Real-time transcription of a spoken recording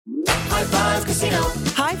High Five Casino.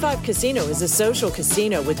 High Five Casino is a social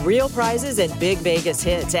casino with real prizes and big Vegas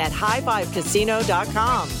hits at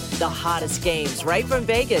highfivecasino.com. The hottest games right from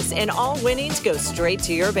Vegas, and all winnings go straight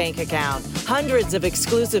to your bank account. Hundreds of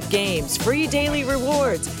exclusive games, free daily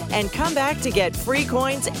rewards, and come back to get free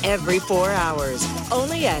coins every 4 hours.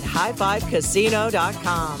 Only at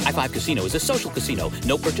highfivecasino.com. High Five Casino is a social casino.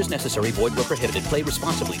 No purchase necessary. Void where prohibited. Play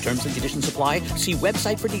responsibly. Terms and conditions apply. See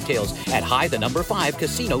website for details at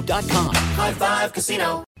high5casino.com. High Five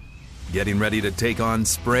Casino. Getting ready to take on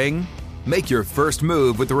spring? Make your first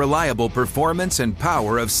move with the reliable performance and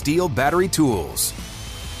power of Steel battery tools.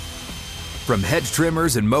 From hedge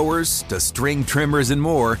trimmers and mowers to string trimmers and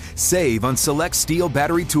more, save on select Steel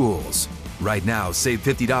battery tools. Right now, save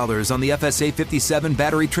 $50 on the FSA 57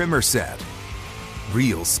 battery trimmer set.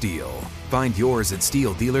 Real Steel. Find yours at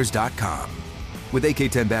steeldealers.com. With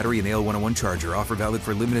AK-10 battery and AL101 charger, offer valid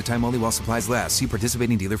for limited time only while supplies last. See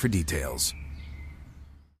participating dealer for details.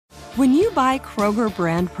 When you buy Kroger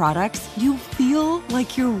brand products, you feel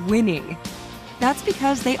like you're winning. That's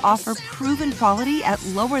because they offer proven quality at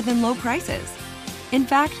lower than low prices. In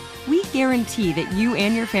fact, we guarantee that you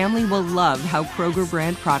and your family will love how Kroger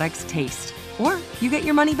brand products taste, or you get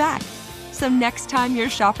your money back. So next time you're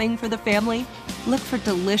shopping for the family, look for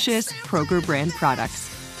delicious Kroger brand products,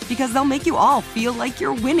 because they'll make you all feel like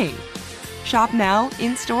you're winning. Shop now,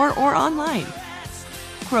 in-store, or online.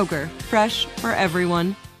 Kroger, fresh for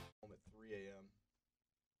everyone.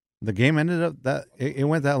 The game ended up that it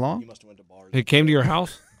went that long? He must have went to bars. It came to your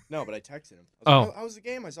house? No, but I texted him. I was Oh. like, how was the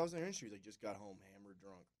game? I saw it was in the industry. He just got home hammered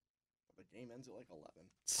drunk. The game ends at like 11.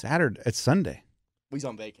 Saturday. It's Sunday. He's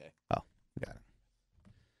on vacay. Oh, got it.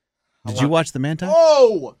 Did you watch the Manti?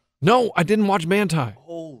 Oh! No, I didn't watch Manti.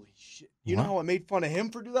 Holy shit. You What? know how I made fun of him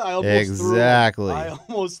for doing that? I almost Exactly. threw him.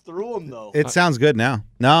 I almost threw him, though. It sounds good now.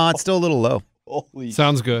 No, it's still a little low. Holy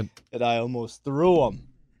Sounds good. shit. I almost threw him.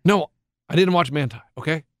 No, I didn't watch Manti,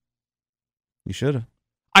 okay? You should have.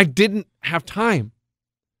 I didn't have time.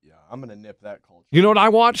 Yeah, I'm going to nip that culture. You know what I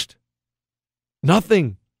watched?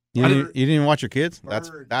 Nothing. You I didn't even watch your kids?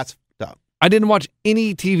 Birds. That's dumb. I didn't watch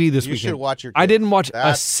any TV this You weekend. should watch your kids. I didn't watch a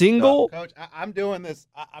That's single. dumb. Coach, I'm doing this.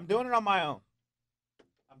 I'm doing it on my own.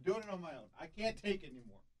 I'm doing it on my own. I can't take it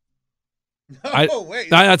anymore. No, wait.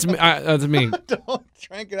 That's me. That's me. Don't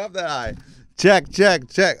crank it up that high. Check.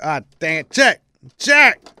 Ah, dang it. Check.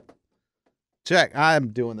 I'm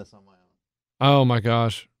doing this on my own. Oh my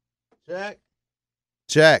gosh. Check.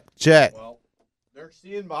 Well, they're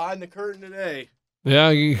seeing behind the curtain today. Yeah,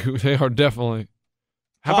 they are definitely.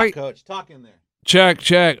 Have I Coach? Talk in there.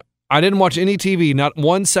 check? I didn't watch any TV. Not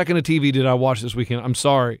 1 second of TV did I watch this weekend. I'm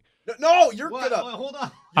sorry. No, you're What? gonna. Hold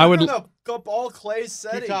on. I would. You're gonna up all Clay's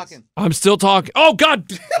settings. Keep talking. I'm still talking. Oh God.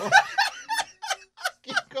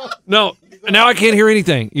 Keep going. No. Now I can't hear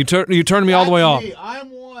anything. You turned me all the way off. That's me.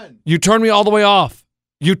 I'm one. You turned me all the way off.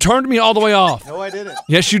 You turned me all the way off. No, I didn't.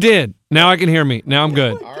 Yes, you did. Now I can hear me. Now I'm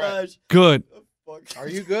good. All right. Gosh. Good. Are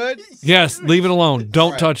you good? Yes, leave it alone. Don't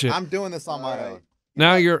All right. touch it. I'm doing this on my All right. own.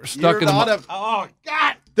 Now you're stuck You're in the. not mo- a- Oh,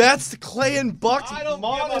 God. That's the Clay and Buck's I don't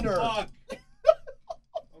monitor. give a fuck.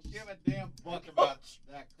 Don't give a damn fuck about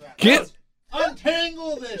that crap. Get.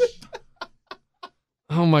 Untangle this.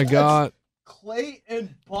 Oh my God. Clay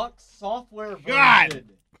and Buck's software God. version.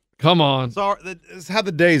 Come on. Sorry, this is how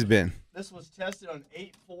the day's been. This was tested on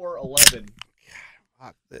 8/4/11.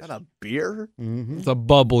 Is that a beer? Mm-hmm. It's a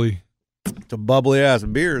bubbly. It's a bubbly ass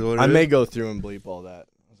beer. Is what it I is. may go through and bleep all that.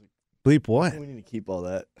 I was like, Bleep what? we need to keep all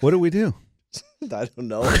that. What do we do? I don't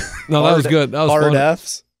know. No, that was good. That was Hard funny.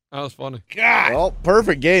 F's. That was funny. God. Well,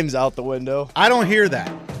 perfect game's out the window. I don't hear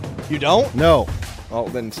that. You don't? No. Well,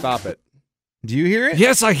 then stop it. Do you hear it?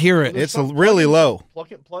 Yes, I hear it. It's really low.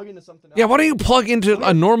 Plug into something else. Yeah, why don't you plug into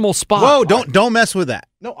a normal spot? Whoa, don't mess with that.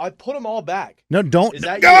 No, I put them all back. No, don't. Is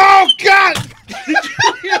that Oh, God!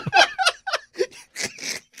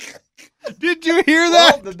 Did you hear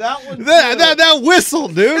that? Well, that one. That whistle,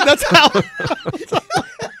 dude. That's how,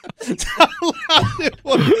 that's how loud it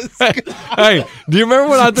was. Hey, do you remember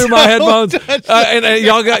when I threw my headphones touch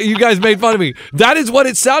and you guys made fun of me? That is what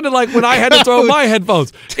it sounded like when I had to throw my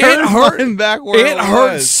headphones. Turn It hurt. mine back where It it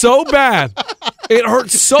hurt was. so bad. It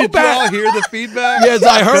hurt so Did you all bad. hear the feedback? Yes,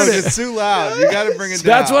 I heard Coach, it. It's too loud. You got to bring it down.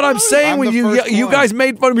 That's what I'm saying when the you first one. guys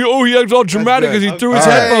made fun of me. Oh, he acts all dramatic good. because he threw his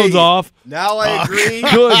Okay. headphones off. Now I agree.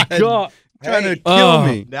 Good God. Trying to Hey. kill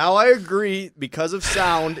me. Now I agree. Because of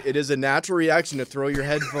sound, it is a natural reaction to throw your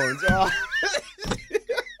headphones off.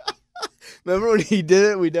 Remember when he did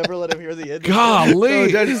it? We never let him hear the end. Golly.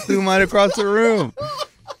 Coach, I just threw mine across the room.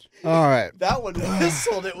 All right. That one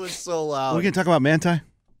whistled. It was so loud. We can talk about Manti?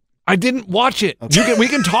 I didn't watch it. We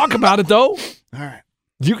can talk about it, though. All right.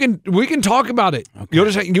 We can talk about it.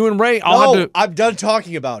 Okay. You and Ray. I'm done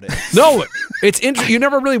talking about it. No, it's interesting. You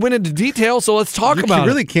never really went into detail, so let's talk about it. You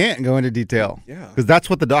really can't go into detail. Yeah. Because that's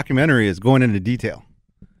what the documentary is, going into detail.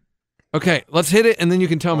 Okay, let's hit it, and then you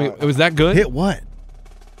can tell me. Was that good? Hit what?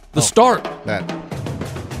 The start. That.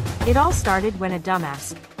 It all started when a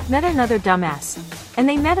dumbass met another dumbass, and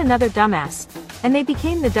they met another dumbass, and they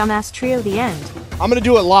became the dumbass trio. The end. I'm going to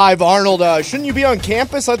do it live, Arnold. Shouldn't you be on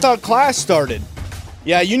campus? I thought class started.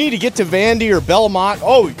 Yeah, you need to get to Vandy or Belmont.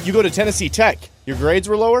 Oh, you go to Tennessee Tech. Your grades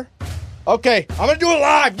were lower? Okay, I'm going to do it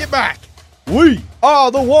live. Get back. We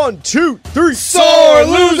are the 1, 2, 3 sore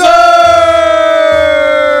losers!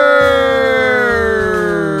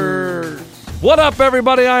 What up,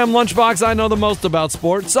 everybody? I am Lunchbox. I know the most about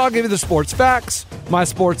sports, so I'll give you the sports facts, my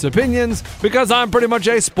sports opinions, because I'm pretty much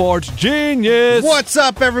a sports genius. What's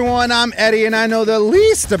up, everyone? I'm Eddie, and I know the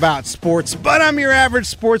least about sports, but I'm your average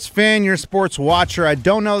sports fan, your sports watcher. I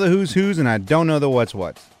don't know the who's who's, and I don't know the what's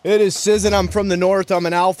what. It is Sizzin. I'm from the north. I'm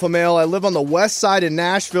an alpha male. I live on the west side of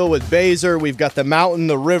Nashville with Baser. We've got the mountain,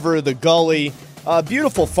 the river, the gully.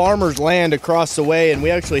 Beautiful farmer's land across the way, and we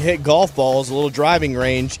actually hit golf balls, a little driving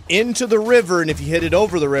range, into the river, and if you hit it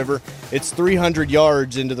over the river, it's 300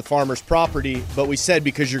 yards into the farmer's property, but we said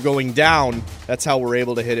because you're going down, that's how we're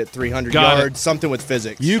able to hit it 300 yards, something with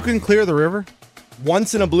physics. You can clear the river?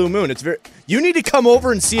 Once in a blue moon. It's very. You need to come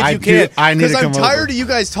over and see if you can. Because I'm tired of you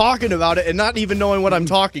guys talking about it and not even knowing what I'm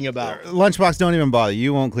talking about. Lunchbox, don't even bother.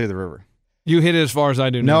 You won't clear the river. You hit it as far as I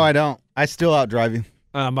do now. No, I don't. I still outdrive you.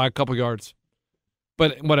 By a couple yards.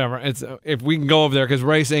 But whatever. It's if we can go over there, because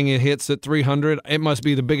Ray saying it hits at 300, it must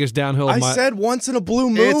be the biggest downhill of I said once in a blue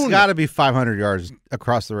moon. It's got to be 500 yards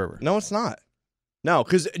across the river. No, it's not. No,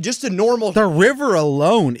 because just a normal. The river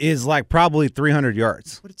alone is like probably 300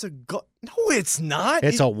 yards. But it's a. No, it's not.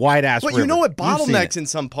 It's a wide-ass river. But you know what? Bottlenecks in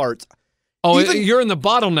some parts. Oh, you're in the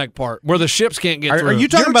bottleneck part where the ships can't get through. Are you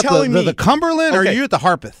talking about the Cumberland, or are you at the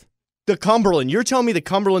Harpeth? The Cumberland. You're telling me the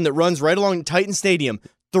Cumberland that runs right along Titan Stadium.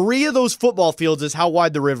 3 of those football fields is how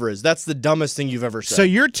wide the river is. That's the dumbest thing you've ever said. So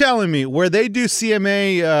you're telling me where they do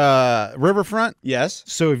CMA Riverfront? Yes.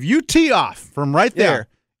 So if you tee off from right there,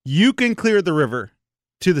 you can clear the river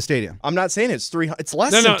to the stadium. I'm not saying it's 300. It's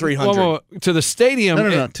less than 300. Whoa. To the stadium.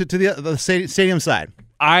 No. To the stadium side.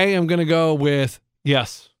 I am going to go with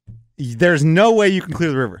yes. There's no way you can clear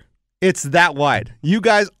the river. It's that wide. You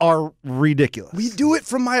guys are ridiculous. We do it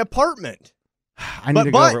from my apartment. I need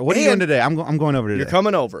to go over. What are you doing today? I'm going over today. You're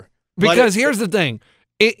coming over. Because here's the thing.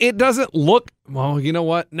 It doesn't look, well, you know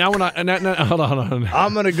what? Now when hold on.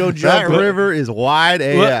 I'm going to go jump. That river is wide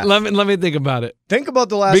AF. Let me think about it. Think about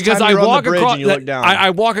the last time you were on the bridge and you look down. I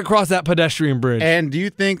walk across that pedestrian bridge. And do you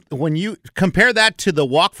think when you compare that to the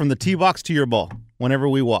walk from the tee box to your ball, whenever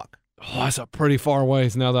we walk? Oh, that's a pretty far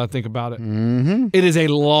ways now that I think about it. Mm-hmm. It is a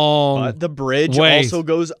long But the bridge ways. also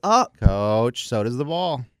goes up. Coach, so does the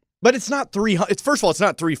ball. But it's not 300. First of all, it's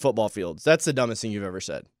not 3 football fields. That's the dumbest thing you've ever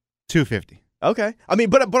said. 250. Okay. I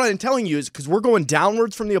mean, but what I'm telling you is because we're going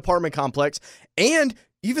downwards from the apartment complex, and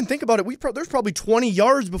even think about it, there's probably 20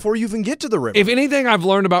 yards before you even get to the river. If anything I've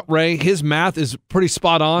learned about Ray, his math is pretty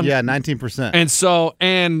spot on. Yeah, 19%.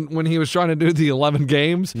 And when he was trying to do the 11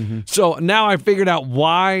 games, so now I figured out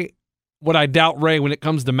why would I doubt Ray when it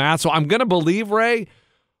comes to math. So I'm going to believe Ray,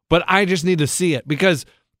 but I just need to see it because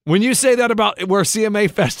when you say that about where CMA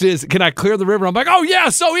Fest is, can I clear the river? I'm like, oh, yeah,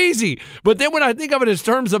 so easy. But then when I think of it in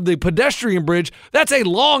terms of the pedestrian bridge, that's a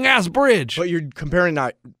long-ass bridge. But you're comparing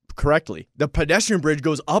that correctly. The pedestrian bridge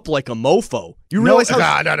goes up like a mofo. You realize how...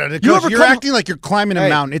 No. You're acting like you're climbing a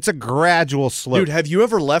mountain. It's a gradual slope. Dude, have you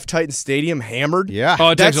ever left Titan Stadium hammered? Yeah.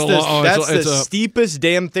 Oh, that's the steepest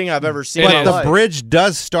damn thing I've ever seen. But the bridge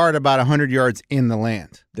does start about 100 yards in the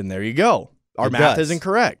land. Then there you go. Our math isn't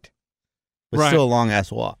correct. But still a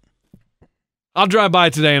long-ass walk. I'll drive by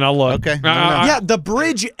today and I'll look. Okay. Yeah, the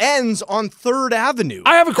bridge ends on 3rd Avenue.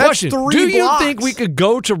 I have a question. That's 3 Do you blocks. think we could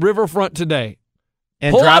go to Riverfront today,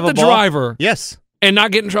 and pull drive out the driver, yes, and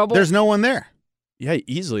not get in trouble? There's no one there. Yeah,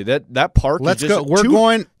 easily. That park Let's is just go. We're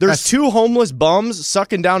going. There's 2 homeless bums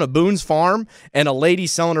sucking down a Boone's farm and a lady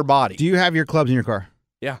selling her body. Do you have your clubs in your car?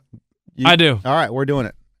 Yeah. I do. All right, we're doing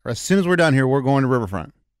it. As soon as we're done here, we're going to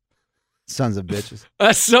Riverfront. Sons of bitches.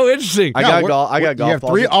 That's so interesting. I got golf. You have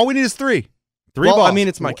 3. All we need is 3. 3 balls. balls. I mean,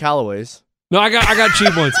 it's my Callaways. No, I got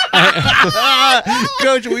cheap ones.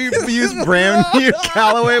 Coach, we use brand new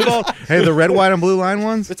Callaway balls. Hey, the red, white, and blue line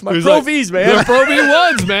ones? It's my Pro Vs, man. They're Pro V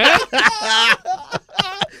ones, man.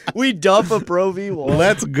 We dump a Pro V one.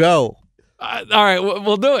 Let's go. All right,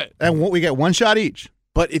 we'll do it. And we get 1 shot each.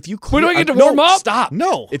 But if you clear, We don't get to warm up? Stop.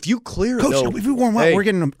 No. If you clear, Coach, though, if we warm up, hey, we're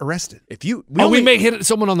getting arrested. If you, We may hit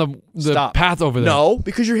someone on the Stop. path over there. No,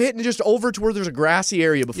 because you're hitting just over to where there's a grassy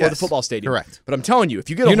area before the football stadium. Correct. But I'm telling you, if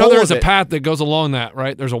you get You a know hold there's of a path that goes along that,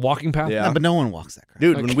 right? There's a walking path. Yeah. But no one walks that grass.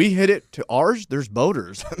 Dude, when we hit it to ours, there's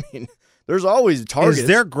boaters. I mean, there's always targets. Is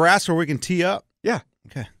there grass where we can tee up? Yeah.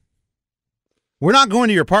 Okay. We're not going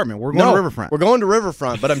to your apartment. We're going to Riverfront. We're going to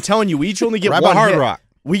Riverfront, but I'm telling you, we each only get Right one by Hard hit. Rock.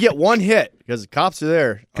 We get one hit because the cops are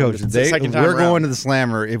there. Coach, It's the second time we're around. going to the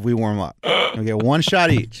Slammer if we warm up. We get one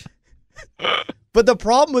shot each. But the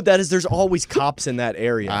problem with that is there's always cops in that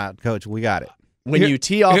area. Coach, we got it. When you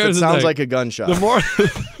tee off, it here's the sounds thing. like a gunshot.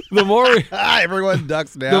 The more we, Everyone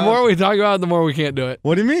ducks down. the more we talk about it, the more we can't do it.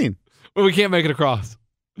 What do you mean? Well, we can't make it across.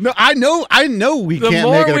 No, I know we The can't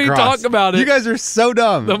more make it we across. talk about it- You guys are so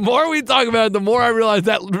dumb. The more we talk about it, the more I realize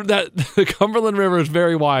that the Cumberland River is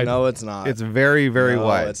very wide. No, it's not. It's very, very No,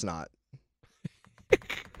 wide. it's not.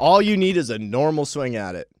 All you need is a normal swing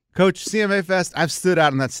at it. Coach, CMA Fest, I've stood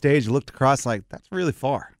out on that stage and looked across like, that's really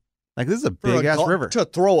far. Like, this is a For a big-ass river. To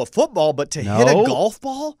throw a football, but to hit a No. golf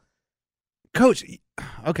ball? Coach,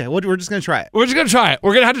 okay, we're just going to try it. We're just going to try it.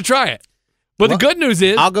 We're going to have to try it. But the good news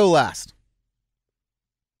is... I'll go last.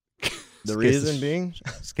 The reason being?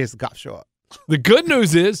 Just in case the cops show up. The good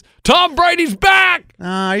news is Tom Brady's back.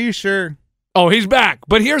 Are you sure? Oh, he's back.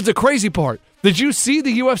 But here's the crazy part. Did you see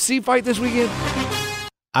the UFC fight this weekend?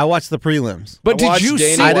 I watched the prelims. But I did watched you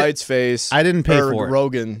Dana see White's face? I didn't pay or for it.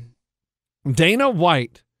 Rogan. Dana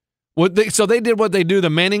White? So they did what they do, the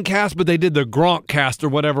Manning cast, but they did the Gronk cast or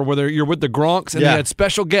whatever, where you're with the Gronks, and they had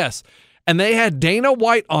special guests. And they had Dana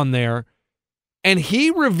White on there, and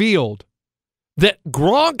he revealed that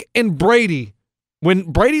Gronk and Brady, when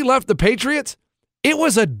Brady left the Patriots, it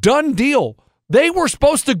was a done deal. They were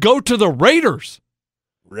supposed to go to the Raiders.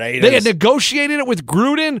 They had negotiated it with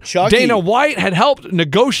Gruden. Chucky. Dana White had helped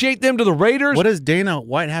negotiate them to the Raiders. What does Dana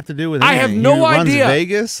White have to do with I anything? have no He runs idea.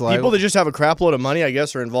 Vegas? Like, People that just have a crap load of money, I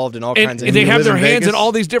guess, are involved in all kinds of and they have lives their in hands in Vegas?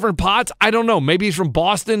 all these different pots. I don't know. Maybe he's from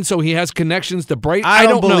Boston, so he has connections to Brady. I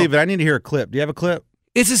don't believe know. it. I need to hear a clip. Do you have a clip?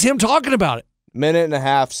 This is him talking about it. minute and a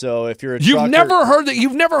half. So if you're a You've trucker, never heard that.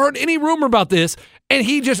 You've never heard any rumor about this, and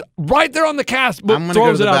he just right there on the cast book I'm going to go to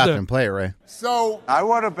throws the it out bathroom. there. Play it, Ray. So I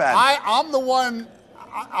want to bet. I'm the one.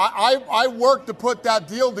 I worked to put that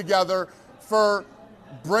deal together for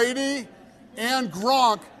Brady and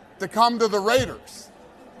Gronk to come to the Raiders,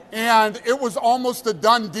 and it was almost a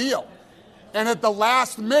done deal. And at the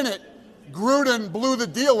last minute, Gruden blew the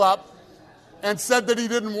deal up and said that he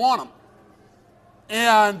didn't want him.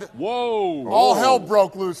 And all hell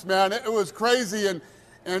broke loose, man. It was crazy.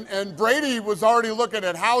 And Brady was already looking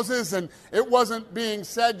at houses, and it wasn't being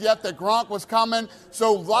said yet that Gronk was coming.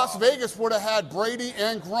 So Las Vegas would have had Brady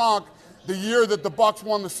and Gronk the year that the Bucs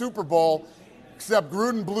won the Super Bowl, except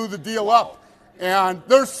Gruden blew the deal up. And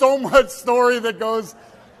there's so much story that goes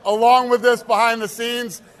along with this behind the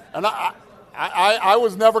scenes. And I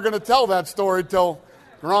was never going to tell that story till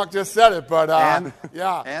Gronk just said it, but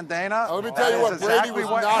yeah. And Dana, let me tell you what, is Brady exactly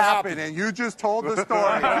was what not happened, happy. and you just told the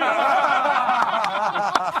story.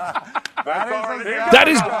 That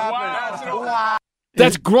is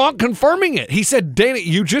That's Gronk confirming it. He said, Dana,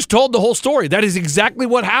 you just told the whole story. That is exactly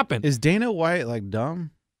what happened. Is Dana White like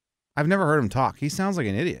dumb? I've never heard him talk. He sounds like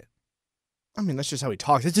an idiot. I mean, that's just how he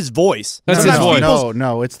talks. It's his voice. That's his voice.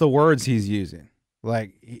 No, it's the words he's using.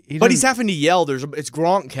 Like, but he's having to yell. It's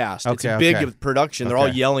Gronkcast. It's Okay, big okay. production. They're all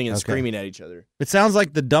Okay, yelling and okay. screaming at each other. It sounds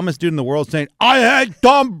like the dumbest dude in the world saying, I had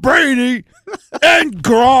Tom Brady and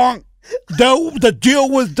Gronk. The deal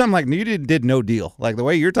was done. Like, you did no deal. Like, the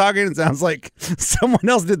way you're talking, it sounds like someone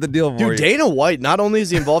else did the deal for you. Dude, Dana White, not only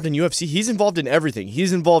is he involved in UFC, he's involved in everything.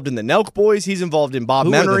 He's involved in the Nelk Boys. He's involved in Bob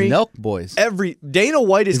Who are Menery. the Nelk Boys? Dana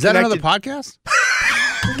White is that connected. another podcast?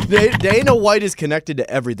 Dana White is connected to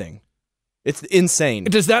everything. It's insane.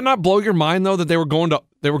 Does that not blow your mind though that they were going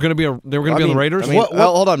to be on the Raiders?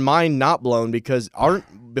 Hold on, mine not blown because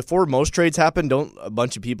before most trades happen, don't a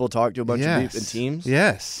bunch of people talk to a bunch of people in teams?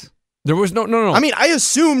 Yes. There was no. I mean, I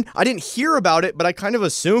assumed, I didn't hear about it, but I kind of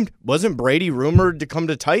assumed, wasn't Brady rumored to come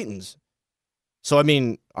to Titans? So, I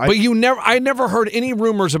mean. I never heard any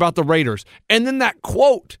rumors about the Raiders. And then that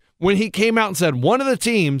quote, when he came out and said one of the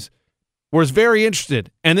teams was very interested,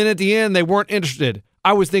 and then at the end they weren't interested.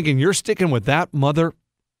 I was thinking, you're sticking with that mother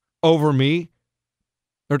over me?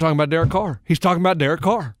 They're talking about Derek Carr. He's talking about Derek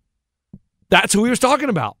Carr. That's who he was talking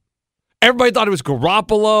about. Everybody thought it was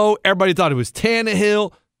Garoppolo. Everybody thought it was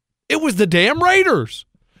Tannehill. It was the damn Raiders.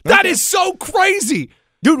 That is so crazy.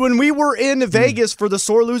 Dude, when we were in Vegas for the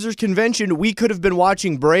Sore Losers Convention, we could have been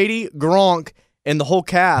watching Brady, Gronk, and the whole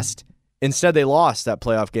cast. Instead, they lost that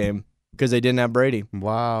playoff game. Because they didn't have Brady.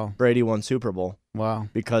 Wow. Brady won Super Bowl. Wow.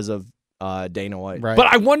 Because of Dana White. Right. But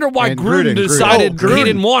I wonder why And Gruden Gruden. decided Gruden. he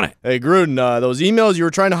didn't want it. Hey, Gruden, those emails, you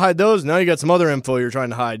were trying to hide those. Now you got some other info you're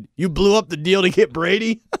trying to hide. You blew up the deal to get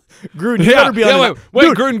Brady? Gruden, you better be on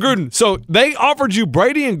wait, Gruden. So they offered you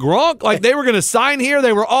Brady and Gronk? Like they were going to sign here?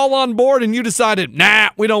 They were all on board and you decided, nah,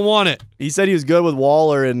 we don't want it. He said he was good with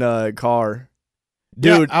Waller and Carr.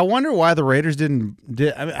 Dude, I wonder why the Raiders didn't.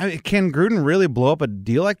 Can Gruden really blow up a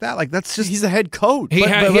deal like that? Like that's just he's the head coach. He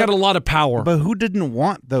had a lot of power. But who didn't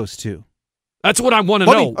want those two? That's what I want to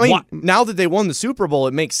know. I mean, now that they won the Super Bowl,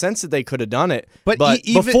 it makes sense that they could have done it. But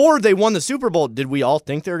even before they won the Super Bowl, did we all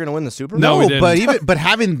think they were going to win the Super Bowl? No, we didn't. but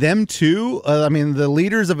having them two, I mean, the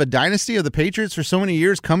leaders of a dynasty of the Patriots for so many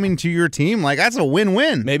years coming to your team, like that's a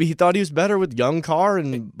win-win. Maybe he thought he was better with young Carr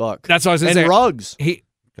and Buck. That's what I was going to say. And Ruggs.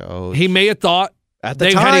 He may have thought at the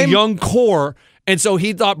they time, had a young core, and so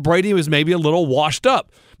he thought Brady was maybe a little washed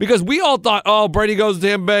up. Because we all thought, oh, Brady goes to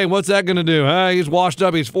Tampa Bay, what's that going to do? He's washed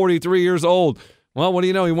up. He's 43 years old. Well, what do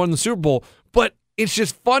you know? He won the Super Bowl. But it's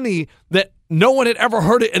just funny that no one had ever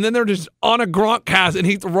heard it, and then they're just on a Gronk cast, and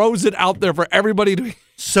he throws it out there for everybody to.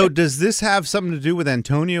 So does this have something to do with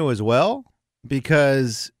Antonio as well?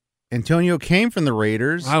 Because Antonio came from the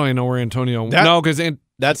Raiders. I don't even know where Antonio went. No, because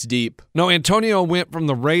that's deep. No, Antonio went from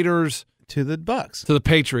the Raiders to the Bucks, to the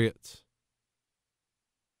Patriots,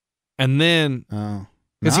 and then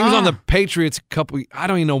because he was on the Patriots a couple. I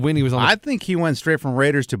don't even know when he was on. I think he went straight from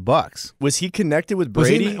Raiders to Bucks. Was he connected with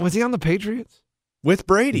Brady? Was he on the Patriots with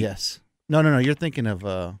Brady? Yes. No. You're thinking of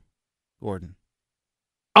Gordon.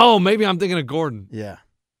 Oh, maybe I'm thinking of Gordon. Yeah.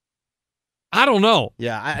 I don't know.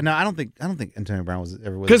 Yeah, I don't think Antonio Brown was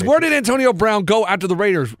ever with. Because where did Antonio Brown go after the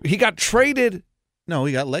Raiders? He got traded. No,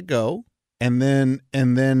 he got let go, and then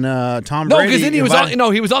Tom Brady. No, because then he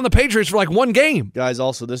was on the Patriots for like one game. Guys,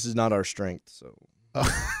 also this is not our strength, so.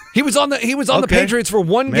 He was on the Patriots for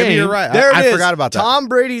one game. Maybe you're right. There I it is. forgot about that. Tom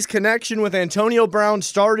Brady's connection with Antonio Brown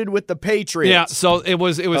started with the Patriots. Yeah, so it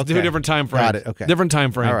was two different time frames. Got it. Okay, different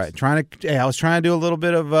time frames. All right, I was trying to do a little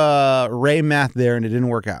bit of Ray math there, and it didn't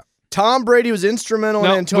work out. Tom Brady was instrumental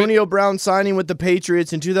in Antonio Brown signing with the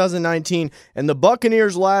Patriots in 2019 and the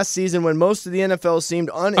Buccaneers last season when most of the NFL seemed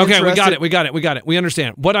uninterested. Okay, we got it. We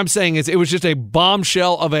understand. What I'm saying is it was just a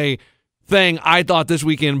bombshell of a thing I thought this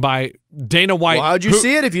weekend by Dana White. Well, how'd you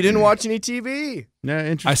see it if you didn't watch any TV? Yeah,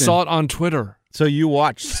 interesting. I saw it on Twitter. So you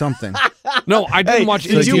watched something. No, I didn't watch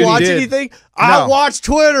Did you watch anything? I watched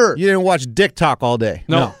Twitter. You didn't watch Dick Talk all day.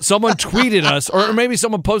 No. Someone tweeted us, or maybe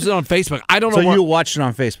someone posted it on Facebook. I don't know. So you watched it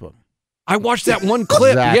on Facebook. I watched that one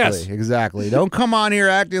clip. Exactly. Don't come on here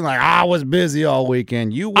acting like I was busy all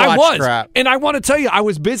weekend. You watched I was, crap. and I want to tell you, I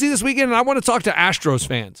was busy this weekend, and I want to talk to Astros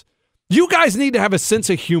fans. You guys need to have a sense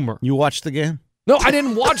of humor. You watched the game? No, I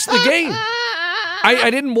didn't watch the game. I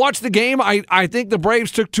didn't watch the game. I think the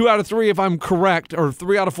Braves took 2 out of 3, if I'm correct, or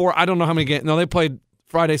 3 out of 4. I don't know how many games. No, they played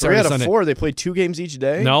Friday, Saturday, 3 out of Sunday. 4. They played 2 games each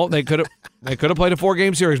day. No, they could have played a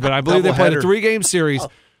 4-game series, but I believe they played a 3-game series.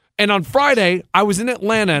 And on Friday, I was in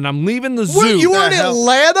Atlanta, and I'm leaving the zoo. Wait, you were in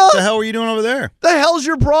Atlanta? What the hell were you doing over there? The hell's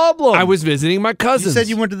your problem? I was visiting my cousins. You said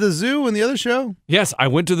you went to the zoo in the other show? Yes, I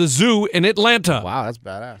went to the zoo in Atlanta. Wow, that's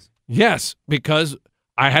badass. Yes, because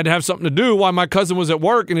I had to have something to do while my cousin was at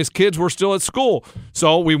work and his kids were still at school.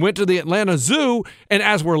 So we went to the Atlanta Zoo, and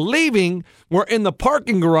as we're leaving, we're in the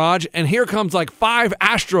parking garage, and here comes like 5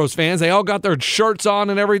 Astros fans. They all got their shirts on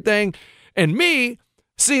and everything. And me,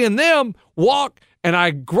 seeing them walk, and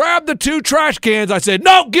I grabbed the 2 trash cans. I said,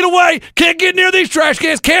 no, get away. Can't get near these trash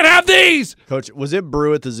cans. Can't have these. Coach, was it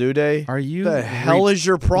Brew at the zoo day? Are you? The hell is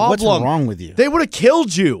your problem? What's wrong with you? They would have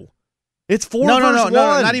killed you. It's 4 versus 1.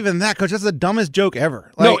 No, not even that, Coach. That's the dumbest joke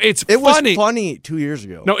ever. No, it was funny 2 years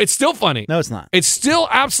ago. No, it's still funny. No, it's not. It's still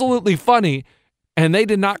absolutely funny, and they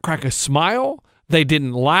did not crack a smile. They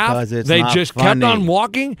didn't laugh. They just kept on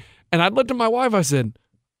walking, and I looked at my wife. I said,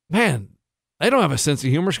 man, they don't have a sense of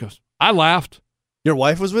humor. She goes, I laughed. Your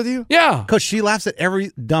wife was with you? Yeah. Coach, she laughs at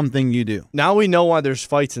every dumb thing you do. Now we know why there's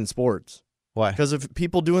fights in sports. Why? Because of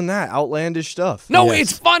people doing that outlandish stuff. No,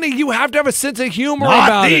 It's funny. You have to have a sense of humor Not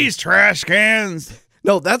about these it. trash cans.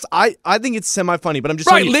 No, that's I think it's semi-funny, but I'm just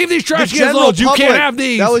right. telling you, Leave these trash the cans general alone. You public, can't have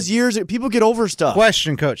these. That was years ago. People get over stuff.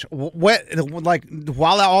 Question, Coach.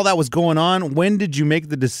 While all that was going on, when did you make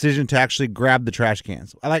the decision to actually grab the trash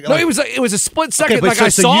cans? It was a split second. Okay, I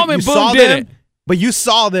saw them and boom, did it. But you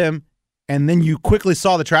saw them, and then you quickly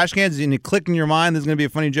saw the trash cans, and it clicked in your mind there's going to be a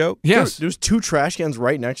funny joke? Yes. There's 2 trash cans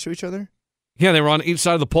right next to each other? Yeah, they were on each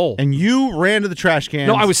side of the pole. And you ran to the trash cans.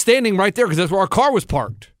 No, I was standing right there because that's where our car was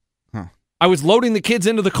parked. Huh. I was loading the kids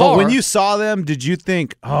into the car. But when you saw them, did you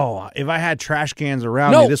think, oh, if I had trash cans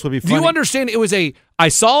around me, this would be funny? Do you understand? I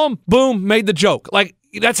saw him, boom, made the joke. Like,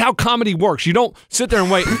 that's how comedy works. You don't sit there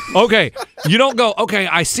and wait. Okay. You don't go, okay,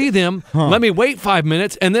 I see them. Let me wait 5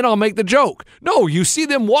 minutes, and then I'll make the joke. No, you see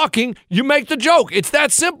them walking, you make the joke. It's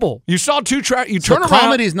that simple. You saw two you turn around.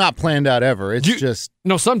 Comedy's not planned out ever. It's just.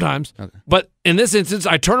 No, sometimes. Okay. But in this instance,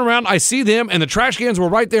 I turn around, I see them, and the trash cans were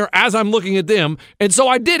right there as I'm looking at them. And so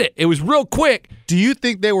I did it. It was real quick. Do you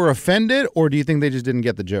think they were offended, or do you think they just didn't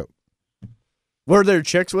get the joke? Were there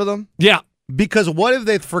chicks with them? Yeah. Because what if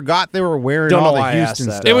they forgot they were wearing all the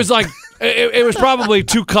Houston stuff? It was like it was probably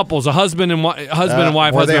two couples, a husband and wife, husband and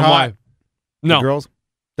wife. No, the girls.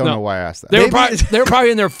 Don't know why I asked that. They were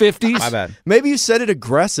probably in their 50s. My bad. Maybe you said it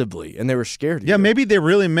aggressively and they were scared. Yeah, maybe they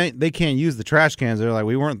really meant they can't use the trash cans. They're like,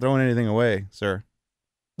 we weren't throwing anything away, sir.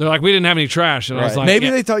 They're like, we didn't have any trash, and I was like, maybe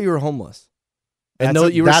they thought you were homeless. And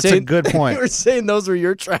that's a good point. You were saying those were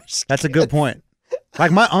your trash cans. That's a good point.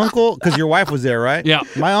 Like my uncle, because your wife was there, right? Yeah.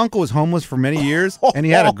 My uncle was homeless for many years, and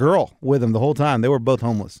he had a girl with him the whole time. They were both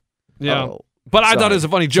homeless. Yeah. But I thought it was a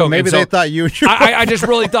funny joke. So maybe they thought you and your I just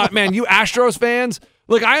really thought, man, you Astros fans,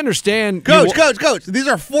 look, I understand. Coach. These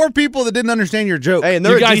are 4 people that didn't understand your joke. Hey, and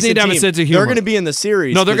you guys need to have a sense of humor. They're going to be in the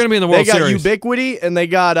series. No, they're going to be in the World Series. They got Ubiquity, and they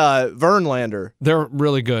got Verlander. They're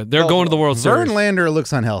really good. They're going to the World Series. Verlander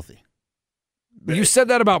looks unhealthy. You said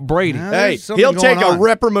that about Brady. Hey, he'll take a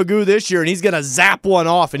Ripper Magoo this year, and he's going to zap one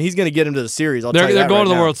off, and he's going to get him to the series. They're going to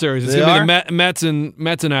the World Series. It's going to be Mets and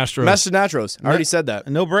Astros. Mets and Astros. I already said that.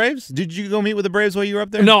 No Braves? Did you go meet with the Braves while you were up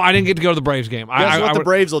there? No, I didn't get to go to the Braves game. Guess what the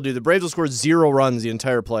Braves will do? The Braves will score 0 runs the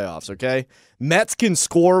entire playoffs, okay? Mets can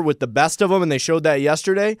score with the best of them, and they showed that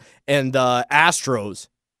yesterday. And Astros,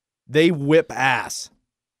 they whip ass.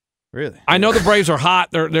 Really? I know the Braves are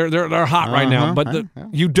hot. They're hot right now, but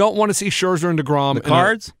you don't want to see Scherzer and DeGrom. The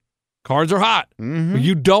Cards? Cards are hot. Mm-hmm.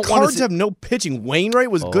 You don't want to Cards have no pitching. Wainwright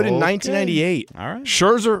was good in 1998. All right.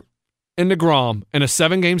 Scherzer and DeGrom in a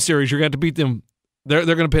 7-game series, you're going to have to beat them. They're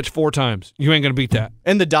going to pitch 4 times. You ain't going to beat that.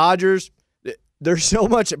 And the Dodgers, there's so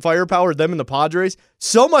much firepower, them and the Padres,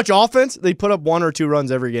 so much offense, they put up 1 or 2 runs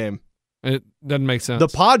every game. It doesn't make sense. The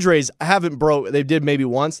Padres haven't broke. They did maybe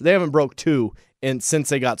once. They haven't broke 2 since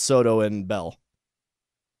they got Soto and Bell.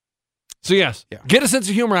 So, yes, get a sense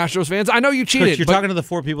of humor, Astros fans. I know you cheated. Coach, you're talking to the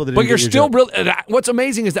 4 people that didn't But you're get your still joke. really. What's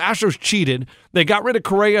amazing is the Astros cheated. They got rid of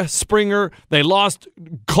Correa, Springer. They lost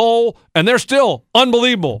Cole, and they're still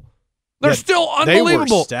unbelievable. They're still unbelievable.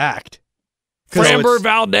 They were stacked. Framber,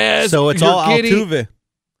 Valdez. So it's all Altuve.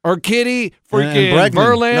 Or Kitty, freaking Bregman.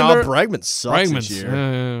 Verlander. No, Bregman sucks this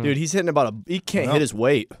year. Dude, he's hitting he can't hit his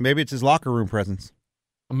weight. Maybe it's his locker room presence.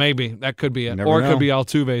 Maybe. That could be it. Never Or it know. could be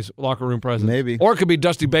Altuve's locker room presence. Maybe. Or it could be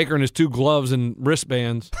Dusty Baker and his 2 gloves and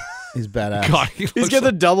wristbands. He's badass. God, He's got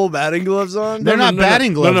the double batting gloves on. They're not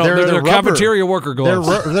batting gloves. No, they're rubber. cafeteria worker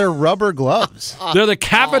gloves. They're rubber gloves. They're the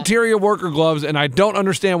cafeteria worker gloves, and I don't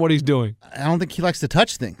understand what he's doing. I don't think he likes to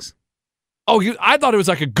touch things. Oh, I thought it was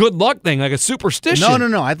like a good luck thing, like a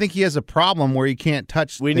superstition. No. I think he has a problem where he can't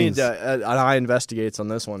touch We things. need an eye investigates on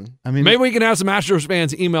this one. I mean, maybe we can have some Astros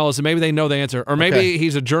fans email us, and maybe they know the answer. Or maybe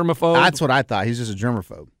he's a germaphobe. That's what I thought. He's just a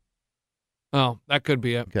germaphobe. Oh, that could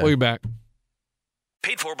be it. Okay. We'll be back.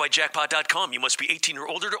 Paid for by Jackpot.com. You must be 18 or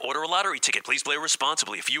older to order a lottery ticket. Please play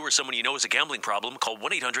responsibly. If you or someone you know has a gambling problem, call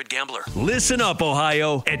 1-800-GAMBLER. Listen up,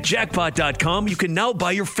 Ohio. At Jackpot.com, you can now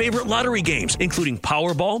buy your favorite lottery games, including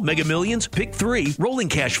Powerball, Mega Millions, Pick 3, Rolling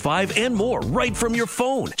Cash 5, and more, right from your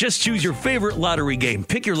phone. Just choose your favorite lottery game,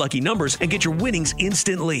 pick your lucky numbers, and get your winnings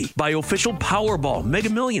instantly. Buy official Powerball, Mega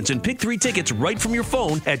Millions, and Pick 3 tickets right from your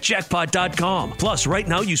phone at Jackpot.com. Plus, right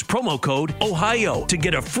now, use promo code OHIO to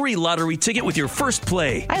get a free lottery ticket with your first play.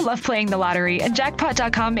 I love playing the lottery, and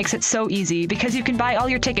Jackpot.com makes it so easy because you can buy all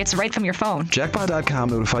your tickets right from your phone.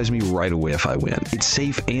 Jackpot.com notifies me right away if I win. It's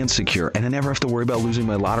safe and secure, and I never have to worry about losing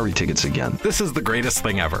my lottery tickets again. This is the greatest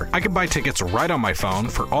thing ever. I can buy tickets right on my phone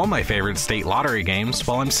for all my favorite state lottery games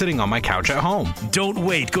while I'm sitting on my couch at home. Don't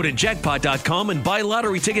wait. Go to Jackpot.com and buy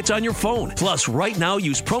lottery tickets on your phone. Plus, right now,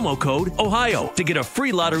 use promo code OHIO to get a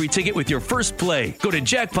free lottery ticket with your first play. Go to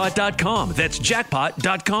Jackpot.com. That's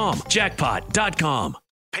Jackpot.com. Jackpot.com.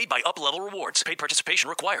 Paid by Up Level Rewards. Paid participation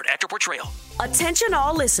required. Actor portrayal. Attention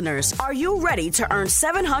all listeners. Are you ready to earn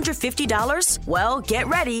 $750? Well, get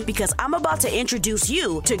ready because I'm about to introduce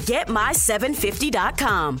you to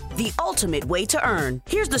GetMy750.com, the ultimate way to earn.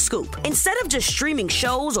 Here's the scoop. Instead of just streaming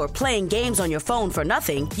shows or playing games on your phone for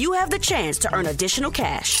nothing, you have the chance to earn additional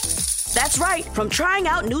cash. That's right. From trying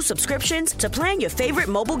out new subscriptions to playing your favorite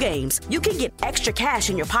mobile games, you can get extra cash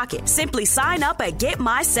in your pocket. Simply sign up at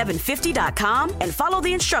GetMy750.com and follow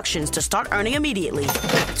the instructions to start earning immediately.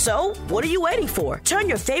 So, what are you waiting for? Turn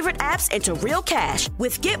your favorite apps into real cash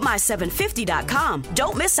with GetMy750.com.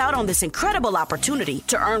 Don't miss out on this incredible opportunity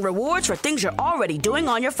to earn rewards for things you're already doing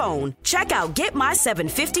on your phone. Check out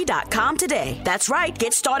GetMy750.com today. That's right.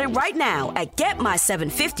 Get started right now at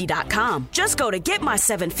GetMy750.com. Just go to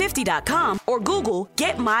GetMy750.com or Google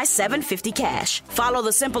Get My 750 Cash. Follow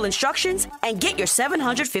the simple instructions and get your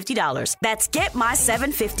 $750. That's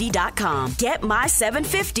GetMy750.com.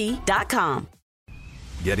 GetMy750.com.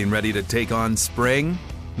 Getting ready to take on spring?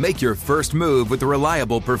 Make your first move with the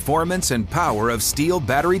reliable performance and power of Steel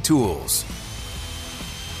battery tools.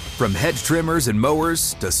 From hedge trimmers and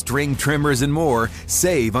mowers to string trimmers and more,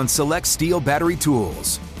 save on select Steel battery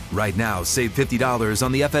tools. Right now, save $50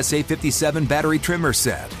 on the FSA 57 battery trimmer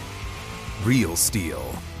set. Real Steel.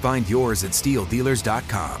 Find yours at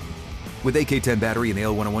SteelDealers.com. With AK-10 battery and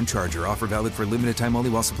AL101 charger, offer valid for limited time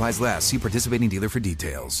only while supplies last. See participating dealer for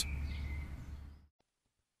details.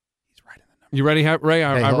 You ready, Ray?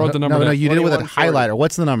 I wrote the number. No, you did it with a highlighter.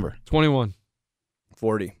 What's the number? 21.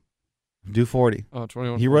 40. Do 40. Oh,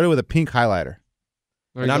 21. He wrote it with a pink highlighter.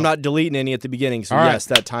 And I'm not deleting any at the beginning, so All right. yes,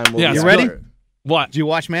 that time will Yes. be. You ready? What? Did you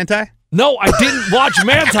watch Manti? No, I didn't watch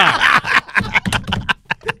Manti.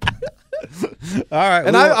 All right.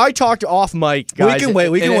 And I talked off mic, guys. We can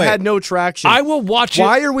wait. and it had no traction. I will watch it.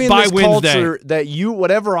 Why are we in by this Wednesday. culture that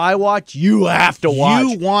whatever I watch, you have to watch?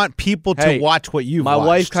 You want people to Hey, watch what you My watched.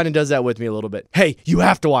 wife kind of does that with me a little bit. Hey, you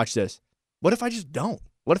have to watch this. What if I just don't?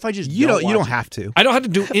 What if I just You don't don't watch it? have to. I don't have to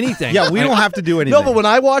do anything. Yeah, we don't have to do anything. No, but when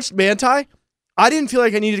I watched Manti, I didn't feel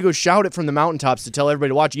like I needed to go shout it from the mountaintops to tell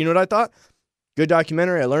everybody to watch it. You know what I thought? Good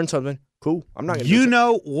documentary. I learned something. Cool. I'm not going to You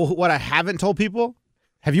know what I haven't told people?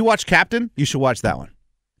 Have you watched Captain? You should watch that one.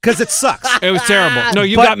 Because it sucks. It was terrible. No,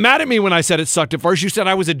 you got mad at me when I said it sucked at first. You said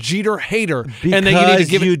I was a Jeter hater. And that you need to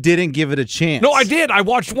give you it. didn't give it a chance. No, I did. I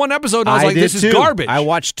watched one episode and I was like, did this is too. garbage. I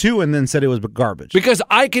watched 2 and then said it was garbage. Because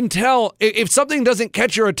I can tell if something doesn't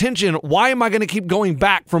catch your attention, why am I going to keep going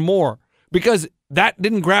back for more? Because that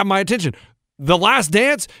didn't grab my attention. The Last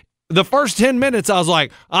Dance, the first 10 minutes, I was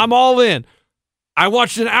like, I'm all in. I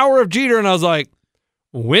watched an hour of Jeter and I was like,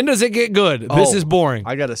 when does it get good? This is boring.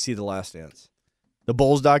 I got to see The Last Dance. The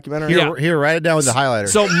Bulls documentary? Here, write it down with the highlighter.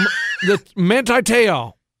 So the Manti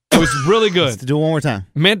Te'o was really good. Let's do it one more time.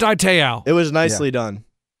 Manti Te'o. It was nicely done.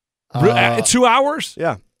 2 hours?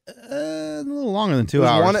 Yeah. A little longer than 2 There's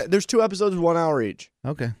hours. there's 2 episodes, 1 hour each.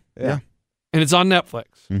 Okay. Yeah. And it's on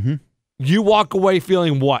Netflix. Mm-hmm. You walk away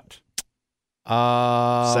feeling what?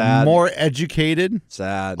 Sad. More educated.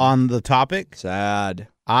 Sad. On the topic. Sad.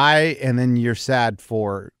 And then you're sad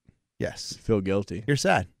for, yes. Feel guilty. You're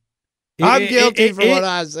sad. I'm guilty for what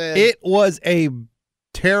I said. It was a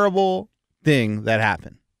terrible thing that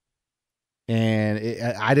happened. And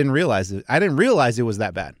I didn't realize it. I didn't realize it was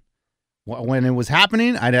that bad. When it was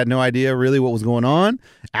happening, I had no idea really what was going on.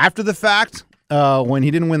 After the fact, when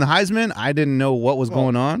he didn't win the Heisman, I didn't know what was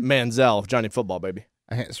going on. Manziel, Johnny Football, baby.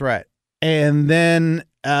 That's right. And then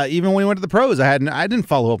even when he went to the pros, I didn't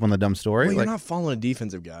follow up on the dumb story. Well, you're not following a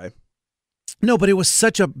defensive guy. No, but it was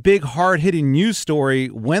such a big, hard-hitting news story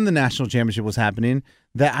when the national championship was happening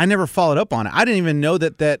that I never followed up on it. I didn't even know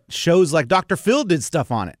that shows like Dr. Phil did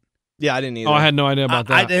stuff on it. Yeah, I didn't either. Oh, I had no idea about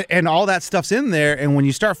that. And all that stuff's in there. And when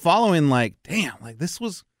you start following, like, damn, like this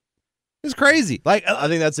was crazy. Like, I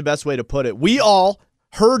think that's the best way to put it. We all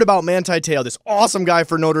heard about Manti Te'o, this awesome guy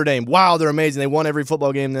for Notre Dame. Wow, they're amazing. They won every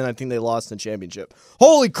football game. Then I think they lost the championship.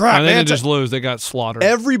 Holy crap, And they didn't just lose. They got slaughtered.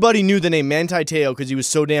 Everybody knew the name Manti Te'o because he was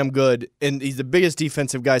so damn good, and he's the biggest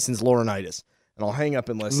defensive guy since Laurinaitis. And I'll hang up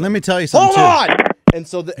and listen. Let me tell you something, Hold on! And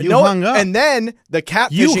so You hung up. And then the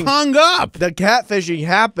catfishing. You hung up. The catfishing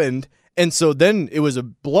happened, and so then it was a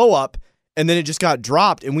blow up, and then it just got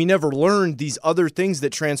dropped, and we never learned these other things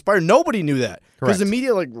that transpired. Nobody knew that because the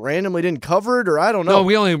media like randomly didn't cover it, or I don't know.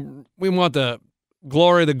 No, we want the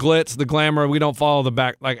glory, the glitz, the glamour. We don't follow the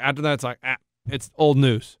back. Like after that, it's like it's old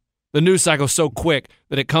news. The news cycle's so quick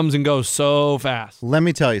that it comes and goes so fast. Let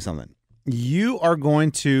me tell you something. You are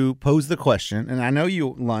going to pose the question, and I know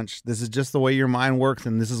you, Lunch, this is just the way your mind works,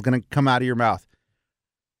 and this is going to come out of your mouth.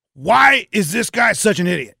 Why is this guy such an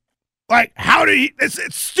idiot? Like, how did he? It's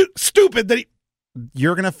stupid that he.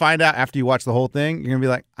 You're going to find out after you watch the whole thing. You're going to be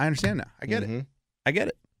like, I understand now. I get it. I get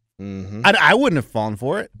it. Mm-hmm. I wouldn't have fallen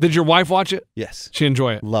for it. Did your wife watch it? Yes. She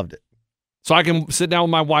enjoy it? Loved it. So I can sit down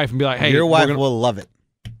with my wife and be like, hey. Your wife will love it.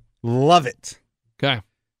 Love it. Okay.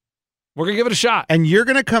 We're going to give it a shot. And you're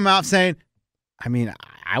going to come out saying, I mean,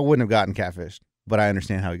 I wouldn't have gotten catfished. but I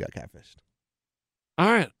understand how he got catfished.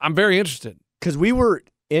 All right. I'm very interested. Because we were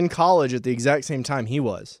in college at the exact same time he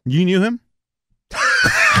was. You knew him?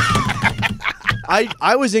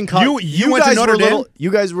 I was in college. You went to Notre Dame?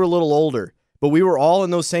 You guys were a little older, but we were all in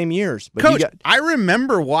those same years. But Coach, I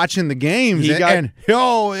remember watching the games and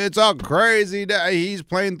it's a crazy day. He's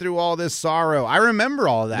playing through all this sorrow. I remember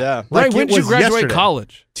all that. Yeah. Right, when did you graduate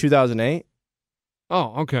college? 2008.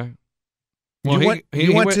 Oh, okay. Well,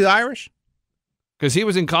 you went to the Irish? Because he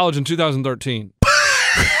was in college in 2013.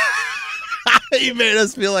 He made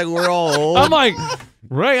us feel like we're all old. I'm like,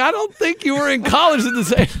 Ray, I don't think you were in college at the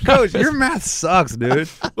same time. Coach, your math sucks, dude.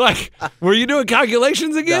 Like, were you doing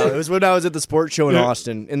calculations again? No, it was when I was at the sports show in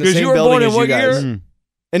Austin in the 'Cause same you were building born in as you what guys. year?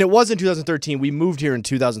 And it was in 2013. We moved here in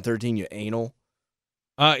 2013, you anal.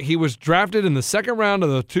 He was drafted in the second round of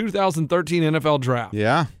the 2013 NFL draft.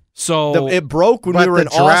 Yeah. So it broke when we were in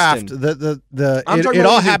draft, Austin. It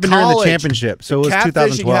all happened during the championship. So it was 2012.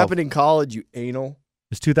 Catfishing happened in college, you anal.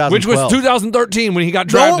 It was 2012. Which was 2013 when he got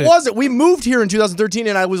drafted. No, it wasn't. We moved here in 2013,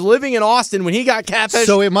 and I was living in Austin when he got catfished.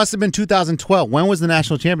 So it must have been 2012. When was the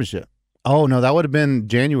national championship? Oh, no, that would have been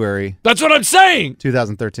January. That's what I'm saying.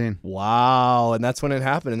 2013. Wow, and that's when it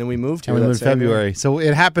happened, and then we moved here. And we moved in February. So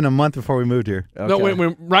it happened a month before we moved here. Okay. No,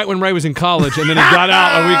 right when Ray was in college, and then he got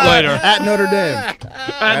out a week later. At Notre Dame.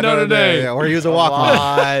 At Notre Dame. Yeah, where he was a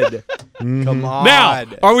walk-on. Come on. Now,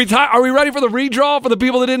 are we ready for the redraw for the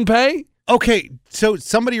people that didn't pay? Okay, so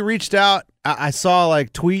somebody reached out. I saw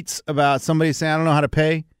like tweets about somebody saying, I don't know how to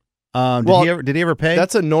pay. Did he ever pay?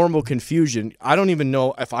 That's a normal confusion. I don't even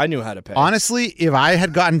know if I knew how to pay. Honestly, if I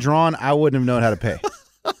had gotten drawn, I wouldn't have known how to pay.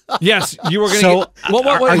 Yes, you were going to. So,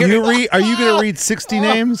 are you going to read 60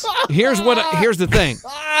 names? Here's the thing.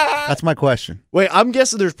 That's my question. Wait, I'm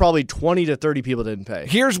guessing there's probably 20 to 30 people that didn't pay.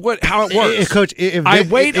 Here's how it works, Coach. If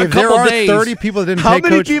there are days, 30 people that didn't pay, how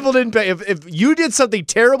many Coach, people didn't pay? If you did something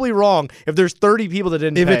terribly wrong, if there's 30 people that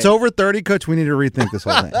didn't pay, if it's over 30, Coach, we need to rethink this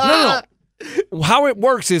whole thing. No. How it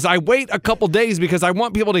works is I wait a couple days because I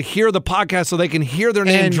want people to hear the podcast so they can hear their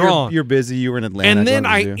name drawn. You're busy. You were in Atlanta. And then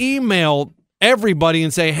I email everybody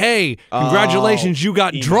and say, hey, congratulations, you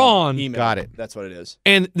got drawn. Email. Got it. That's what it is.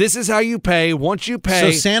 And this is how you pay. Once you pay. So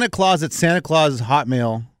Santa Claus at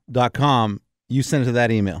SantaClausHotmail.com, you sent it to that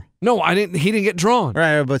email. No, I didn't. He didn't get drawn.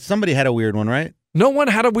 Right, but somebody had a weird one, right? No one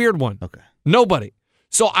had a weird one. Okay. Nobody.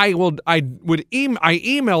 So I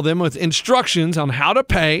email them with instructions on how to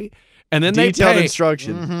pay. And then detailed they pay.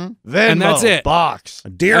 Instruction. Mm-hmm. Venmo, and that's it. Box.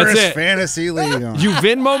 Dearest Fantasy League. You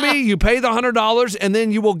Venmo me, you pay the $100, and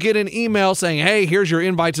then you will get an email saying, hey, here's your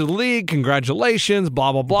invite to the league. Congratulations,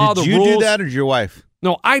 blah, blah, blah. Did you do that or did your wife?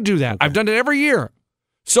 No, I do that. Okay. I've done it every year.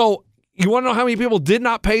 So you want to know how many people did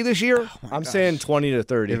not pay this year? I'm saying 20 to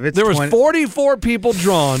 30. There was 44 people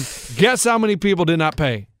drawn. Guess how many people did not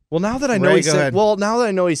pay? Well, now that I know he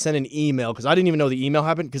sent an email, because I didn't even know the email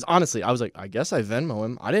happened, because honestly, I was like, I guess I Venmo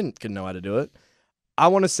him. I didn't know how to do it. I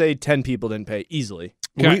want to say 10 people didn't pay easily.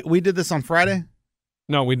 Okay. We did this on Friday?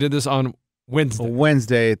 No, we did this on Wednesday.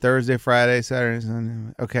 Wednesday, Thursday, Friday, Saturday,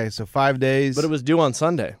 Sunday. Okay, so 5 days. But it was due on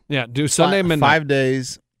Sunday. Yeah, due Sunday midnight. 5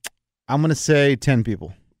 days. I'm going to say 10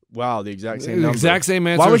 people. Wow, the exact same number. Exact same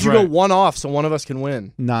answer. Why would you go one off so one of us can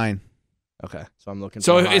win? 9. Okay, so I'm looking.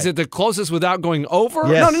 So is it the closest without going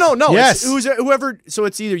over? Yes. No. Yes. It's whoever. So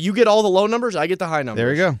it's either you get all the low numbers, I get the high numbers. There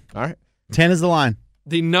we go. All right. 10 is the line.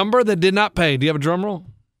 The number that did not pay. Do you have a drum roll?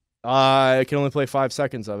 I can only play 5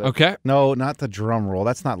 seconds of it. Okay. No, not the drum roll.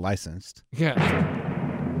 That's not licensed. Yeah.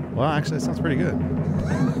 Well, actually, that sounds pretty good.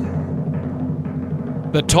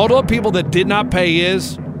 The total of people that did not pay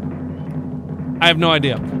is. I have no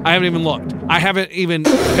idea. I haven't even looked. I haven't even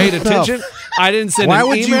paid attention. I didn't send an email.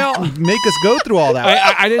 Why would you make us go through all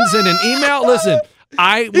that? I didn't send an email. Listen,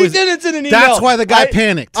 He didn't send an email. That's why the guy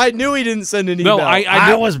panicked. I knew he didn't send an email. No,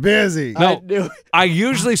 I was busy. No, I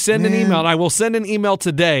usually send an email, and I will send an email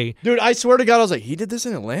today. Dude, I swear to God, I was like, he did this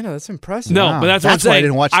in Atlanta? That's impressive. No, but that's what I'm saying. Why I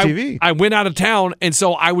didn't watch TV. I went out of town, and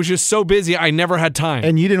so I was just so busy, I never had time.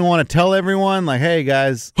 And you didn't want to tell everyone, like, hey,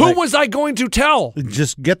 guys. Who was I going to tell?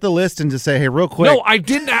 Just get the list and just say, hey, real quick. No, I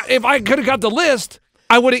didn't. If I could have got the list,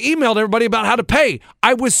 I would have emailed everybody about how to pay.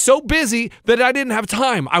 I was so busy that I didn't have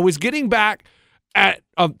time. I was getting back at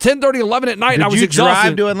 10:30, 11 at night, and I was exhausted.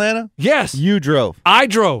 Did you drive to Atlanta? Yes. You drove. I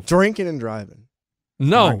drove. Drinking and driving.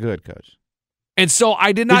 No. Not good, Coach. And so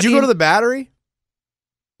I did not. Did you go to the Battery?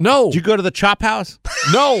 No. Did you go to the Chop House?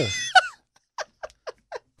 No.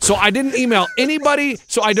 So I didn't email anybody,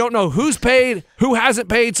 so I don't know who's paid, who hasn't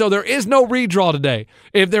paid, so there is no redraw today.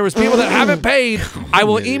 If there was people that haven't paid, I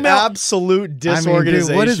will email. Absolute disorganization. I mean,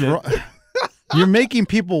 dude, what is wrong? You're making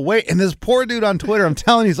people wait. And this poor dude on Twitter, I'm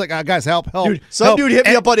telling you, he's like, guys, help. Dude, some dude hit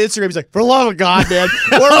me up on Instagram. He's like, for the love of God, man,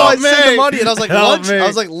 where do I send the money? And I was like, lunch? I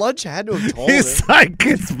was like, lunch had to have told him. He's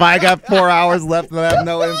like, I got 4 hours left and I have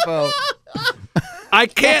no info. I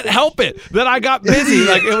can't help it that I got busy.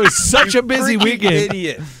 Like, it was such a busy weekend.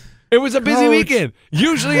 Idiot. It was a busy weekend.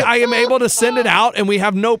 Usually I am able to send it out and we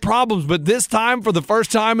have no problems. But this time, for the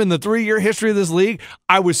first time in the 3-year history of this league,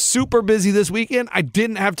 I was super busy this weekend. I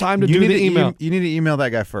didn't have time to do the email. You need to email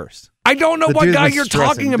that guy first. I don't know what guy you're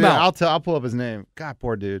talking about. Dude, I'll pull up his name. God,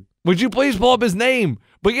 poor dude. Would you please pull up his name?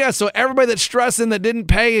 But yeah, so everybody that's stressing that didn't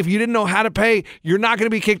pay, if you didn't know how to pay, you're not going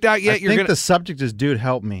to be kicked out yet. I think the subject is, dude,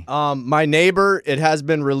 help me. My neighbor, it has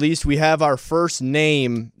been released. We have our first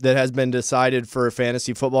name that has been decided for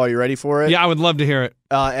fantasy football. Are you ready for it? Yeah, I would love to hear it.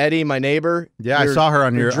 Eddie, my neighbor. Yeah, I saw her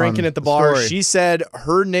on your drinking at the bar. story. She said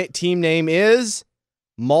her team name is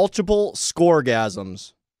Multiple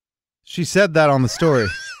Scoregasms. She said that on the story.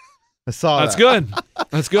 I saw That's good.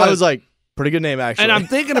 That's good. I was like, pretty good name, actually. And I'm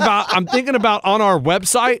thinking about on our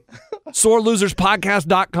website,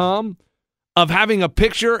 soreloserspodcast.com, of having a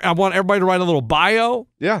picture. I want everybody to write a little bio.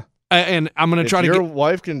 Yeah. And I'm going to try to your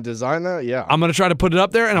wife can design that, yeah. I'm going to try to put it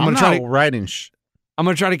up there, and I'm going to try to writing. I'm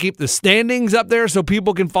going to try to keep the standings up there so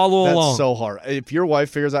people can follow That's along. so hard. If your wife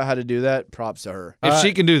figures out how to do that, props to her. If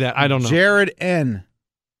she can do that, I don't know. Jared N.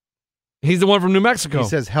 He's the one from New Mexico. He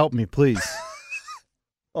says, help me, please.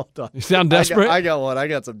 Hold on. You sound desperate? I got one. I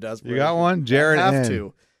got some desperate. You got one? Jared I have N.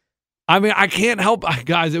 to. I mean, I can't help.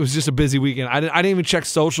 Guys, it was just a busy weekend. I didn't even check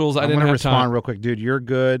socials. I I'm didn't gonna have respond time. real quick. Dude, you're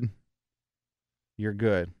good. You're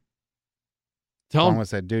good. Tell him. I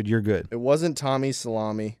said, dude, you're good. It wasn't Tommy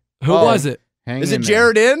Salami. Who was it? Is it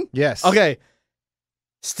Jared in? Yes. Okay.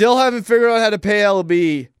 Still haven't figured out how to pay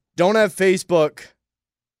LB. Don't have Facebook.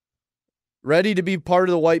 Ready to be part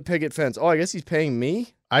of the white picket fence. Oh, I guess he's paying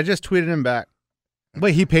me? I just tweeted him back.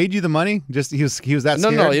 Wait, he paid you the money? Just he was that No,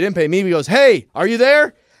 scared? no, he didn't pay me. He goes, hey, are you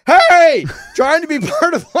there? Hey, trying to be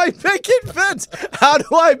part of white picket fence. How do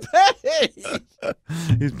I pay?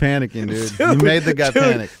 He's panicking, dude. You made the guy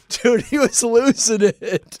panic. Dude, he was losing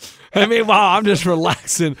it. I mean, wow, I'm just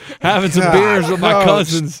relaxing, having some beers with my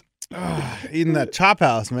cousins. Eating that chop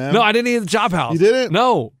house, man. No, I didn't eat at the chop house. You didn't?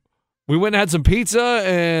 No. We went and had some pizza,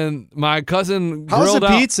 and my cousin How's grilled the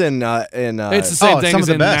out. pizza in It's the same thing some as of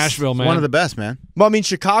the in best. Nashville, man. One of the best, man. Well, I mean,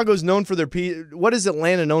 Chicago's known for their pizza. What is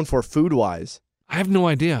Atlanta known for food-wise? I have no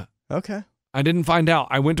idea. Okay. I didn't find out.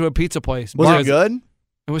 I went to a pizza place. Was it good?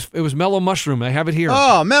 It was Mellow Mushroom. I have it here.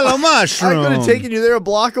 Oh, Mellow Mushroom. I could have taken you there a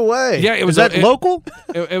block away. Yeah, it was that local?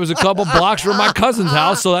 It was a couple blocks from my cousin's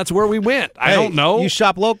house, so that's where we went. I don't know. You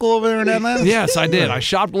shop local over there in Atlanta? Yes, I did. I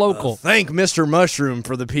shopped local. Thank Mr. Mushroom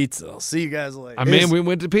for the pizza. I'll see you guys later. I mean, we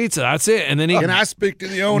went to pizza. That's it. And then he Can I speak to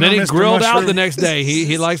the owner, and then he Mr. grilled Mushroom? out the next day.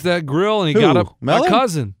 He likes that grill, and he Who? got up my Mello?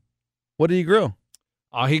 cousin. What did he grill?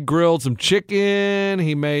 He grilled some chicken.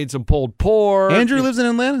 He made some pulled pork. Andrew lives in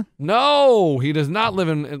Atlanta? No, he does not live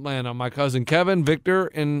in Atlanta. My cousin Kevin, Victor,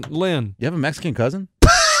 and Lynn. You have a Mexican cousin?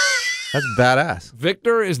 That's badass.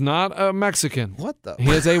 Victor is not a Mexican. What the?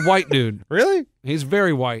 He is a white dude. Really? He's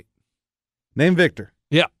very white. Name Victor.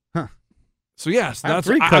 Yeah. Huh. So yes, I have that's.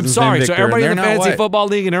 three I'm cousins sorry. named So Victor, everybody and in the they're not fantasy white. football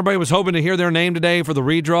league and everybody was hoping to hear their name today for the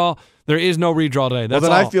redraw. There is no redraw today. That's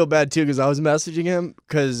well, then all. I feel bad too because I was messaging him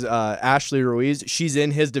because Ashley Ruiz, she's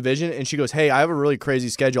in his division, and she goes, "Hey, I have a really crazy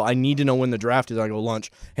schedule. I need to know when the draft is." I go,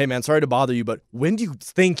 "Lunch. Hey, man, sorry to bother you, but when do you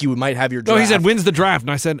think you might have your draft?" No, he said, "When's the draft?"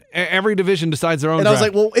 And I said, "Every division decides their own." And draft. I was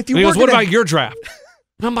like, "Well, if you and he were goes, what gonna- about your draft?"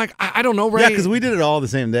 And I'm like, I don't know, Ray. Yeah, because we did it all the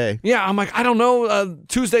same day. Yeah, I'm like, I don't know.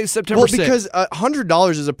 Tuesday, September Well, 6th. because $100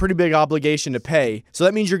 is a pretty big obligation to pay, so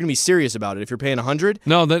that means you're going to be serious about it. If you're paying $100,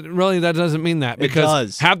 No, that doesn't mean that. It Because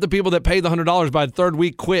does. half the people that pay the $100 by the third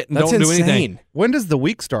week quit and That's don't do insane. anything. When does the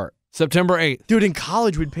week start? September 8th. Dude, in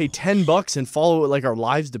college, we'd pay $10 and follow it like our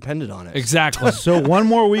lives depended on it. Exactly. So one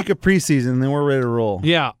more week of preseason, then we're ready to roll.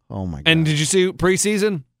 Yeah. Oh, my God. And did you see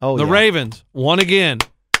preseason? Oh, the yeah. Ravens won again.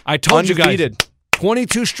 I told Undefeated. you guys.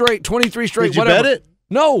 22 straight, 23 straight, Did you whatever. bet it?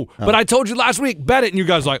 No, but I told you last week, bet it. And you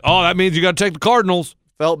guys were like, oh, that means you got to take the Cardinals.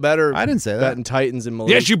 Felt better. I didn't say that. Betting Titans and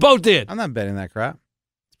Malik. Yes, you both did. I'm not betting that crap.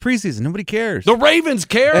 It's preseason. Nobody cares. The Ravens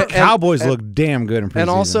care. And- Cowboys look damn good in preseason. And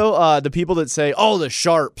also, the people that say, "Oh, the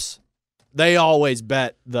sharps," they always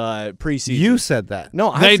bet the preseason. You said that.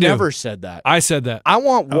 No, They I've do. never said that. I said that. I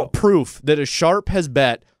want proof that a sharp has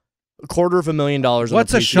bet $250,000.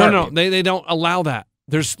 What's on a preseason. sharp? No, they don't allow that.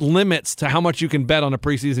 There's limits to how much you can bet on a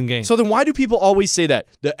preseason game. So then, why do people always say that?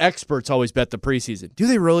 The experts always bet the preseason. Do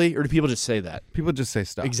they really, or do people just say that? People just say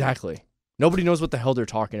stuff. Exactly. Nobody knows what the hell they're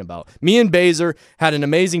talking about. Me and Baser had an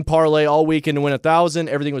amazing parlay all weekend to win 1,000.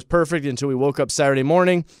 Everything was perfect until we woke up Saturday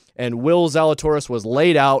morning, and Will Zalatoris was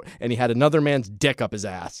laid out, and he had another man's dick up his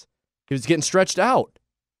ass. He was getting stretched out.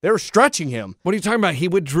 They were stretching him. What are you talking about? He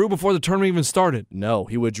withdrew before the tournament even started. No,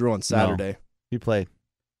 he withdrew on Saturday. No, he played.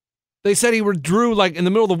 They said he withdrew like in the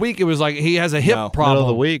middle of the week. It was like he has a hip problem. Middle of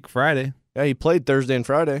the week, Friday. Yeah, he played Thursday and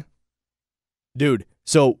Friday. Dude,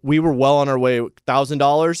 so we were well on our way,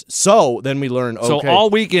 $1,000. So then we learned, okay. So all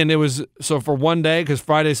weekend it was, so for one day, because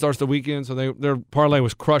Friday starts the weekend, so their parlay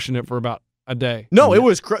was crushing it for about a day. No, it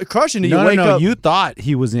was crushing it. No, you wake up. You thought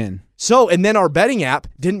he was in. So, and then our betting app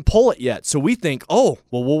didn't pull it yet. So we think, oh,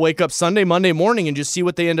 well, we'll wake up Sunday, Monday morning and just see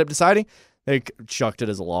what they end up deciding. They chucked it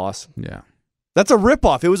as a loss. Yeah. That's a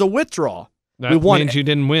ripoff. It was a withdrawal. That means you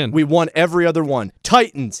didn't win. We won every other one.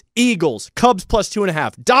 Titans, Eagles, Cubs plus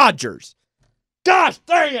 2.5, Dodgers. Gosh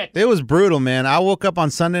dang it! It was brutal, man. I woke up on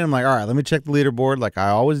Sunday and I'm like, all right, let me check the leaderboard like I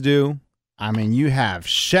always do. I mean, you have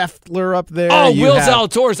Scheffler up there. Oh, Will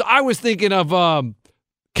Zalatoris. I was thinking of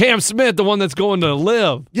Cam Smith, the one that's going to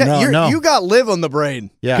live. Yeah, you got live on the brain.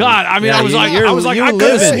 Yeah. God, I mean, Yeah, I was like, I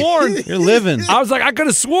could have sworn. You're living. I was like, I could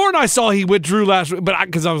have sworn I saw he withdrew last week, but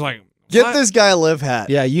because I was like, Get what? this guy a live hat.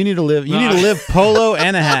 Yeah, you need to live. You need to live polo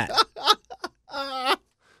and a hat.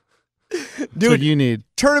 Dude, what you need.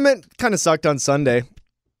 Tournament kind of sucked on Sunday.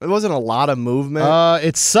 There wasn't a lot of movement.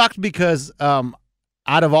 It sucked because out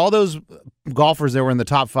of all those golfers that were in the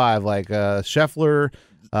top 5, like Scheffler,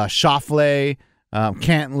 Schauffele,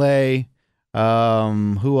 Cantlay,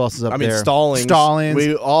 who else is up there? Stallings.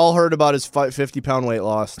 We all heard about his 50-pound weight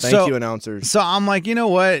loss. Thank you, announcers. So I'm like, you know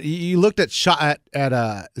what? You looked at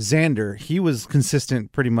Xander. He was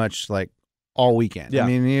consistent pretty much like all weekend. Yeah. I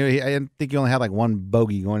mean, I think he only had like one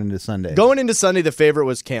bogey going into Sunday. Going into Sunday, the favorite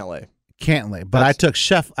was Cantlay. But I took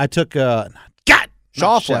Schauffele.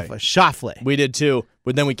 We did too,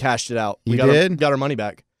 but then we cashed it out. We got our money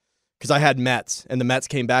back because I had Mets, and the Mets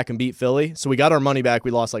came back and beat Philly, so we got our money back.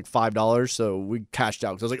 We lost like $5, so we cashed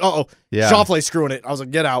out. Because I was like, Schauffele's screwing it. I was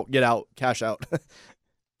like, get out, cash out.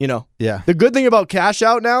 You know. Yeah. The good thing about cash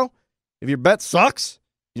out now, if your bet sucks,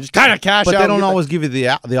 you just kind of cash out. But they don't always give you the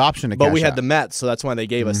option to cash out. But we had the Mets, so that's why they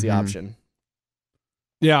gave us the option.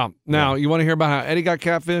 Yeah. Now, you want to hear about how Eddie got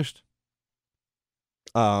catfished?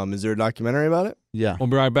 Is there a documentary about it? Yeah. We'll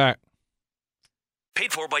be right back.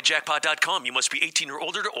 Paid for by Jackpot.com. You must be 18 or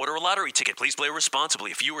older to order a lottery ticket. Please play responsibly.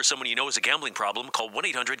 If you or someone you know has a gambling problem, call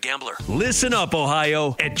 1-800-GAMBLER. Listen up,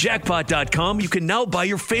 Ohio. At Jackpot.com, you can now buy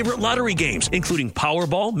your favorite lottery games, including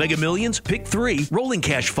Powerball, Mega Millions, Pick 3, Rolling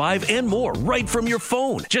Cash 5, and more, right from your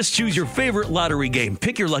phone. Just choose your favorite lottery game,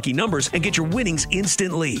 pick your lucky numbers, and get your winnings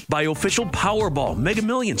instantly. Buy official Powerball, Mega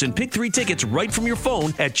Millions, and Pick 3 tickets right from your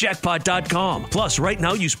phone at Jackpot.com. Plus, right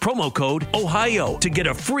now, use promo code OHIO to get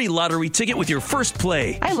a free lottery ticket with your first play.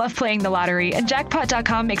 I love playing the lottery, and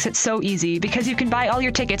Jackpot.com makes it so easy because you can buy all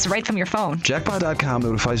your tickets right from your phone. Jackpot.com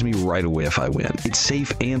notifies me right away if I win. It's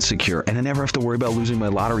safe and secure, and I never have to worry about losing my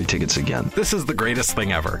lottery tickets again. This is the greatest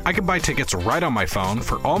thing ever. I can buy tickets right on my phone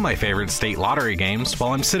for all my favorite state lottery games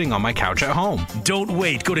while I'm sitting on my couch at home. Don't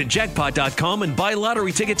wait. Go to Jackpot.com and buy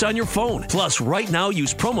lottery tickets on your phone. Plus, right now,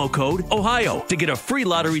 use promo code OHIO to get a free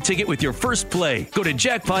lottery ticket with your first play. Go to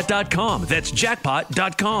Jackpot.com. That's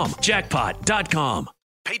Jackpot.com. Jackpot.com.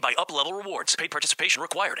 Paid by Up Level Rewards. Paid participation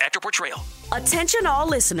required. Actor portrayal. Attention all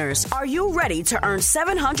listeners. Are you ready to earn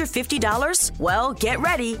 $750? Well, get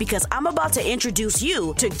ready because I'm about to introduce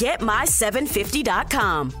you to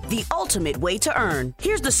GetMy750.com, the ultimate way to earn.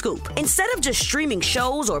 Here's the scoop. Instead of just streaming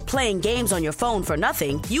shows or playing games on your phone for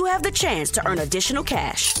nothing, you have the chance to earn additional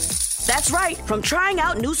cash. That's right. From trying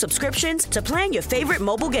out new subscriptions to playing your favorite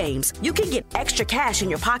mobile games, you can get extra cash in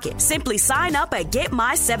your pocket. Simply sign up at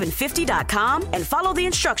GetMy750.com and follow the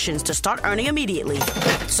instructions to start earning immediately.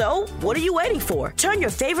 So, what are you waiting for? Turn your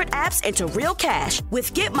favorite apps into real cash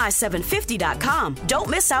with GetMy750.com. Don't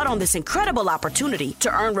miss out on this incredible opportunity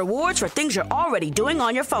to earn rewards for things you're already doing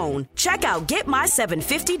on your phone. Check out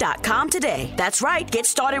GetMy750.com today. That's right. Get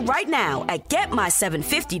started right now at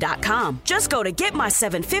GetMy750.com. Just go to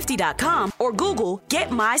GetMy750.com or Google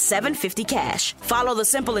Get My 750 Cash. Follow the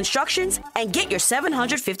simple instructions and get your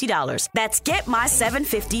 $750. That's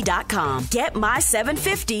GetMy750.com.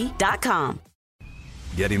 GetMy750.com.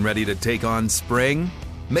 Getting ready to take on spring?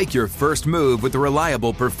 Make your first move with the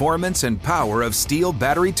reliable performance and power of Steel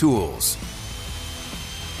battery tools.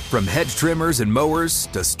 From hedge trimmers and mowers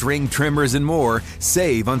to string trimmers and more,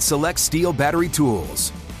 save on select Steel battery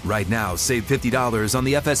tools. Right now, save $50 on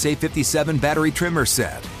the FSA 57 battery trimmer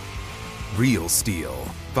set. Real Steel.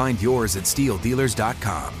 Find yours at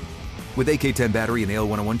SteelDealers.com. With AK-10 battery and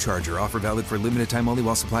AL101 charger. Offer valid for limited time only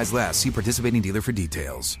while supplies last. See participating dealer for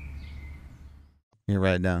details. You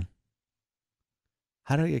write it down.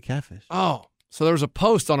 How do I get catfish? Oh, so there was a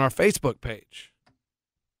post on our Facebook page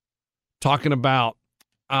talking about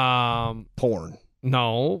porn.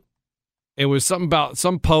 No, it was something about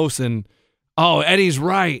some post and Eddie's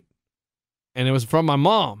right, and it was from my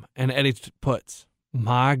mom. And Eddie puts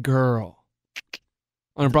my girl.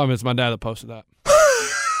 Only problem is it's my dad that posted that.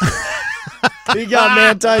 He got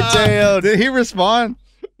Manti-Te'o'd. Did he respond?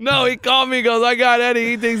 No, he called me. He goes, I got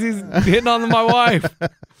Eddie. He thinks he's hitting on my wife.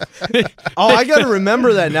 I got to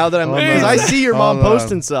remember that now that because I see your mom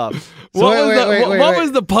posting stuff. What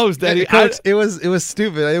was the post, Eddie? Coach, it was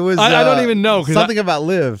stupid. It was. I don't even know. Something about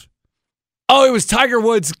Liv. Oh, it was Tiger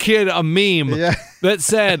Woods' kid, a meme that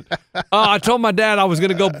said, I told my dad I was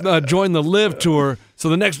going to go join the Live Tour. So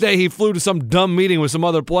the next day he flew to some dumb meeting with some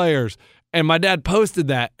other players. And my dad posted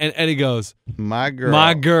that. And Eddie goes, my girl.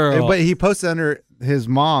 My girl. But he posted under his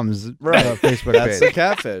mom's Facebook That's page. the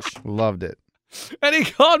catfish. Loved it. And he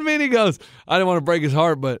called me and he goes, I didn't want to break his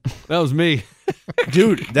heart, but that was me.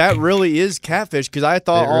 Dude, that really is catfish because I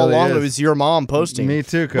thought all along it was your mom posting. Me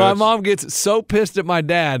too, Coach. My mom gets so pissed at my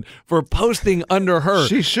dad for posting under her.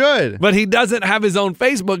 She should. But he doesn't have his own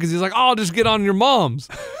Facebook because he's like, I'll just get on your mom's.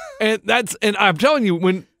 And I'm telling you,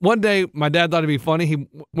 when one day my dad thought it'd be funny, he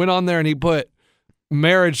went on there and he put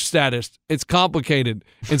marriage status. It's complicated.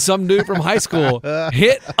 And some dude from high school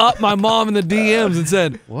hit up my mom in the DMs and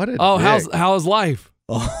said, "What? How's life?"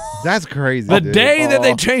 That's crazy. The dude. day that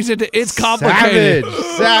they changed it to "It's complicated."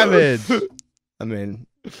 Savage. I mean,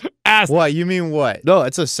 what you mean? What? No,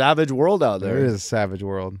 it's a savage world out there. It is a savage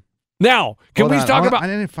world. Now, can we talk about? I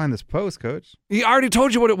didn't find this post, Coach. He already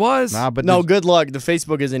told you what it was. Nah, but good luck. The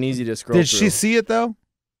Facebook isn't easy to scroll. Did through. she see it though?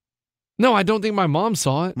 No, I don't think my mom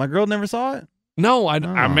saw it. My girl never saw it. No,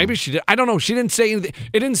 maybe she did. I don't know. She didn't say anything.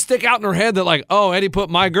 It didn't stick out in her head that like, oh, Eddie put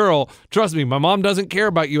my girl. Trust me, my mom doesn't care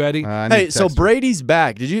about you, Eddie. Hey, so Brady's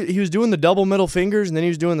back. He was doing the double middle fingers and then he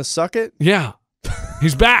was doing the suck it? Yeah.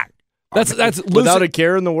 He's back. That's without a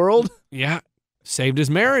care in the world? Yeah. Saved his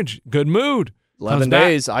marriage. Good mood. 11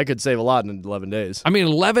 days. I could save a lot in 11 days. I mean,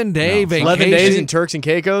 11-day vacation. 11 days in Turks and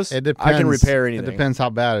Caicos? It depends. I can repair anything. It depends how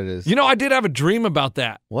bad it is. You know, I did have a dream about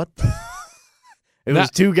that. What? It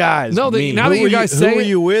was two guys. No, now that you guys say who were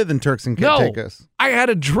you with in Turks and Caicos? I had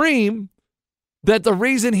a dream that the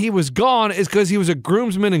reason he was gone is because he was a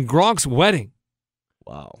groomsman in Gronk's wedding.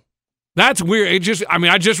 Wow. That's weird.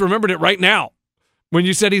 I just remembered it right now. When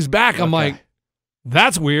you said he's back, I'm like,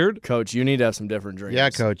 that's weird. Coach, you need to have some different dreams.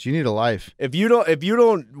 Yeah, Coach, you need a life. If you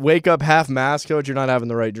don't wake up half mast, Coach, you're not having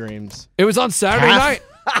the right dreams. It was on Saturday night.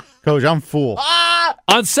 Coach, I'm full.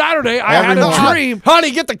 On Saturday, I had a dream.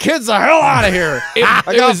 Honey, get the kids the hell out of here.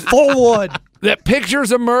 I got full wood. That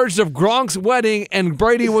pictures emerged of Gronk's wedding, and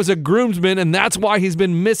Brady was a groomsman, and that's why he's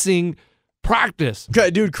been missing practice.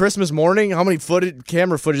 Dude, Christmas morning, how many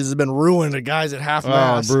camera footage has been ruined to guys at half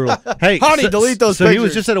mast? Oh, brutal. Hey, honey, delete those so pictures. He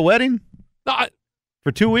was just at a wedding? No,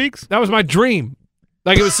 for 2 weeks? That was my dream.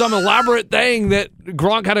 Like it was some elaborate thing that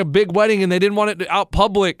Gronk had a big wedding, and they didn't want it out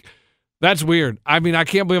public. That's weird. I mean, I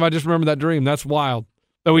can't believe I just remembered that dream. That's wild.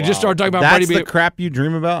 That we just started talking about That's Brady the crap you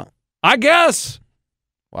dream about? I guess.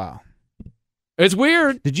 Wow. It's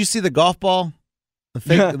weird. Did you see the golf ball?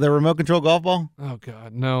 The remote control golf ball? Oh,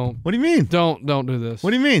 God, no. What do you mean? Don't do this.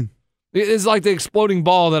 What do you mean? It's like the exploding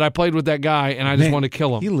ball that I played with that guy, and I just want to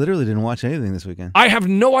kill him. He literally didn't watch anything this weekend. I have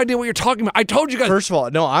no idea what you're talking about. I told you guys. First of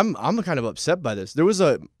all, no, I'm kind of upset by this. There was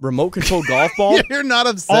a remote control golf ball. Yeah, you're not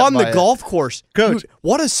upset on by the it. golf course. Coach, dude,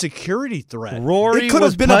 what a security threat. Rory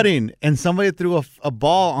was putting, and somebody threw a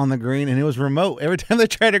ball on the green, and it was remote. Every time they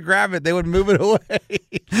tried to grab it, they would move it away.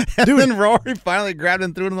 And then Rory finally grabbed it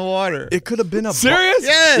and threw it in the water. It could have been a serious?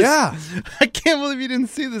 Yes. Yeah. I can't believe you didn't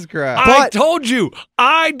see this crap. I told you,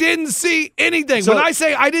 I didn't see anything. So, when I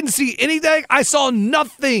say I didn't see anything, I saw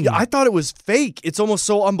nothing. I thought it was fake. It's almost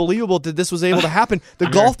so unbelievable that this was able to happen. The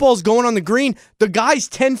golf ball's going on the green. The guy's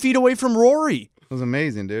 10 feet away from Rory. It was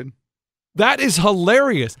amazing, dude. That is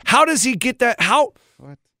hilarious. How does he get that?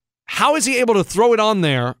 How is he able to throw it on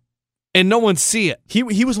there and no one see it?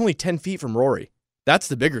 He was only 10 feet from Rory. That's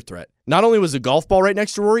the bigger threat. Not only was the golf ball right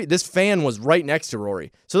next to Rory, this fan was right next to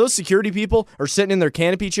Rory. So those security people are sitting in their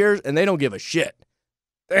canopy chairs and they don't give a shit.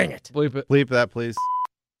 Dang it. Bleep it. Bleep that, please.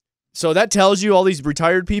 So that tells you all these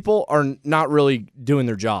retired people are not really doing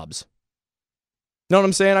their jobs. Know what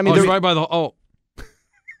I'm saying? I mean, they're right by the. Oh.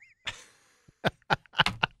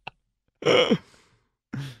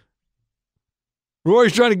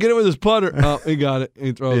 Rory's trying to get it with his putter. Oh, he got it.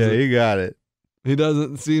 He throws it. Yeah, he got it. He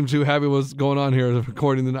doesn't seem too happy what's going on here.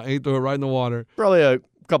 According to he threw it right in the water. Probably a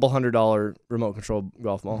couple $100 remote control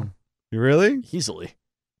golf ball. You really? Easily.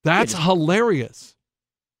 That's hilarious.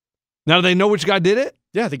 Now, do they know which guy did it?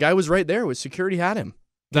 Yeah, the guy was right there. With security had him.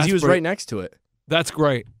 That's He was great. right next to it. That's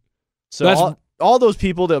great. So all those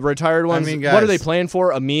people, the retired ones, mean, what are guys, they playing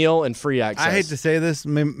for? A meal and free access. I hate to say this,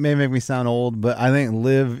 may make me sound old, but I think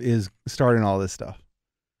Liv is starting all this stuff.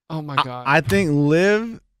 Oh, my God. I think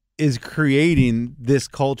Liv is creating this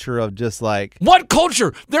culture of just like... What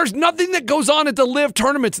culture? There's nothing that goes on at the Live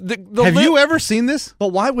tournaments. Have you ever seen this? But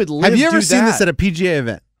why would Liv Have you ever do seen that? this at a PGA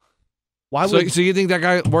event? Why So you think that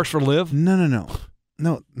guy works for Liv? No.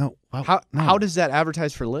 How does that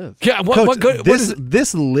advertise for Liv? Yeah, Coach, what good?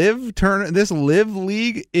 This Liv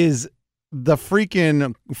League is the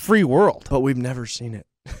freaking free world. But we've never seen it.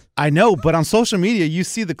 I know, but on social media, you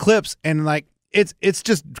see the clips, and like it's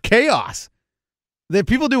just chaos.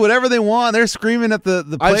 People do whatever they want. They're screaming at the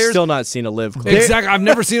players. I've still not seen a Liv clip. Exactly. I've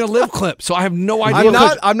never seen a Live clip, so I have no idea.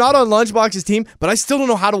 I'm not on Lunchbox's team, but I still don't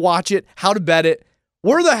know how to watch it, how to bet it.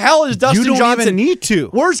 Where the hell is Dustin You don't Johnson? even need to.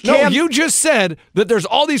 Where's No, Cam? you just said that there's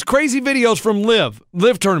all these crazy videos from Live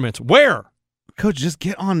tournaments. Where? Coach, just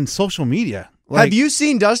get on social media. Have you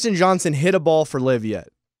seen Dustin Johnson hit a ball for Liv yet?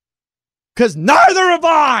 Because neither have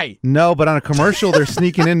I. No, but on a commercial, they're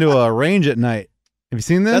sneaking into a range at night. Have you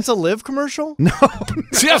seen this? That's a Liv commercial? No.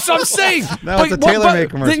 See, that's what I'm saying. No, it's a TaylorMade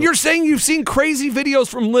commercial. Then you're saying you've seen crazy videos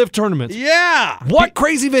from Live tournaments. Yeah. What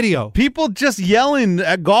crazy video? People just yelling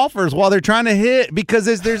at golfers while they're trying to hit because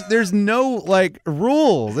there's no like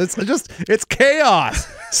rules. It's chaos.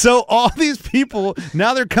 So all these people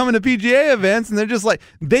now they're coming to PGA events and they're just like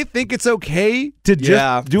they think it's okay to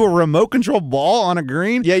just do a remote control ball on a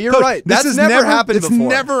green. Yeah, you're Coach, right. This That's has never happened before. It's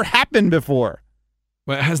never happened before.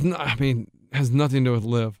 But it has nothing to do with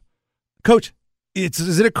Live. Coach,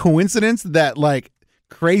 is it a coincidence that like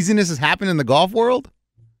craziness has happened in the golf world?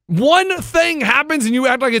 One thing happens and you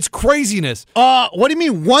act like it's craziness. What do you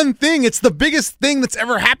mean one thing? It's the biggest thing that's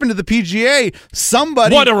ever happened to the PGA.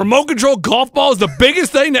 Somebody... What, a remote control golf ball is the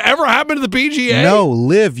biggest thing to ever happen to the PGA? No,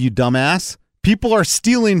 Liv, you dumbass. People are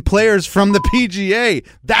stealing players from the PGA.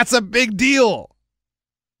 That's a big deal.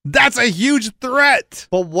 That's a huge threat.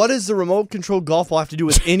 But what does the remote control golf ball have to do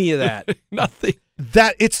with any of that? Nothing.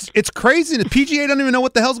 That it's crazy. The PGA don't even know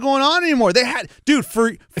what the hell's going on anymore. They had, dude,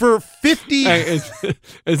 for 50 Hey,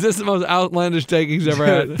 is this the most outlandish take he's ever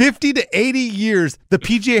had? 50 to 80 years, the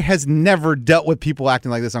PGA has never dealt with people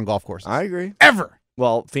acting like this on golf courses. I agree. Ever.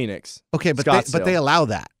 Well, Phoenix. Okay, but Scottsdale. they allow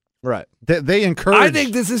that. Right. They encourage. I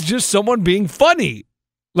think this is just someone being funny.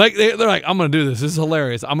 Like they're like, I'm going to do this. This is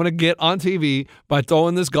hilarious. I'm going to get on TV by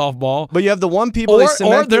throwing this golf ball. But you have the one people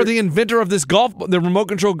or they're the inventor of this the remote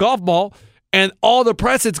control golf ball, and all the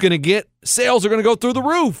press it's going to get, sales are going to go through the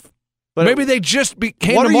roof. But maybe they just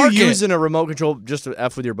came what to are market. you using a remote control just to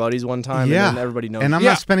F with your buddies one time? Yeah. And then everybody knows. And I'm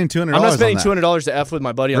not spending $200 I'm not spending on that. $200 to F with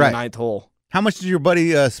my buddy on the ninth hole. How much did your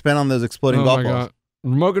buddy spend on those exploding golf my balls? God.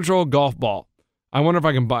 Remote control golf ball. I wonder if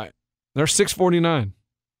I can buy it. They're $649.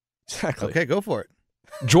 Exactly. Okay, go for it.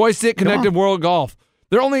 Joystick connected World Golf.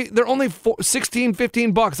 They're only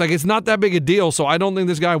 $16-15. Like it's not that big a deal. So I don't think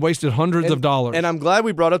this guy wasted hundreds of dollars. And I'm glad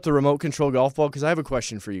we brought up the remote control golf ball because I have a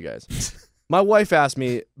question for you guys. My wife asked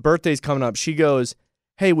me, birthday's coming up. She goes,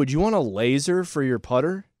 "Hey, would you want a laser for your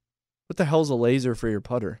putter?" What the hell's a laser for your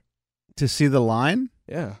putter? To see the line?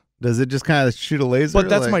 Yeah. Does it just kind of shoot a laser? But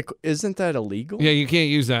that's isn't that illegal? Yeah, you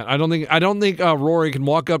can't use that. I don't think Rory can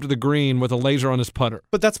walk up to the green with a laser on his putter.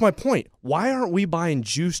 But that's my point. Why aren't we buying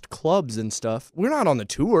juiced clubs and stuff? We're not on the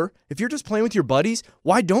tour. If you're just playing with your buddies,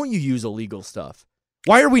 why don't you use illegal stuff?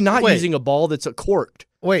 Why are we not using a ball that's corked?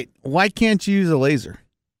 Wait, why can't you use a laser?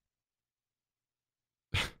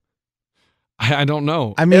 I don't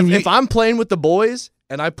know. I mean, if I'm playing with the boys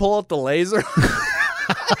and I pull out the laser,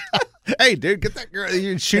 hey, dude, get that girl!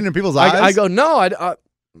 You're shooting in people's eyes. I go, no, I'm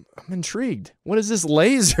intrigued. What is this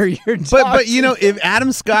laser you're talking? But you know, if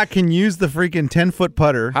Adam Scott can use the freaking 10-foot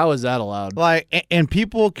putter, how is that allowed? Like, and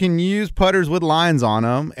people can use putters with lines on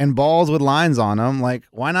them and balls with lines on them. Like,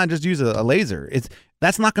 why not just use a laser?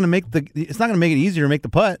 That's not going to make it's not going to make it easier to make the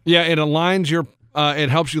putt. Yeah, it aligns your.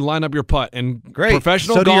 It helps you line up your putt. And great.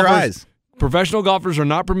 Professional So do golfers, your eyes. Professional golfers are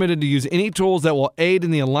not permitted to use any tools that will aid in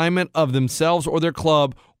the alignment of themselves or their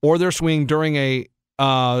club or their swing during a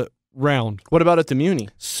round. What about at the Muni?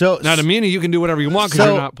 So now the Muni, you can do whatever you want because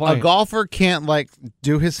you're not playing. A golfer can't like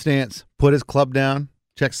do his stance, put his club down,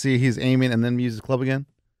 check see he's aiming, and then use his club again.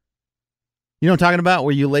 You know what I'm talking about?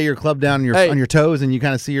 Where you lay your club down on your toes and you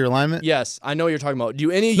kind of see your alignment? Yes, I know what you're talking about. Do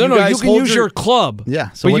any of No, you no, guys you can hold use your club. Yeah.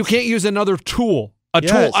 But you can't use another tool.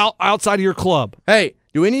 Tool outside of your club. Hey,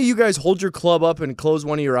 do any of you guys hold your club up and close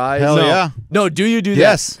one of your eyes? Hell yeah. No, do you do that?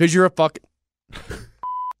 Yes. Because you're a fucking...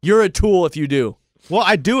 You're a tool if you do. Well,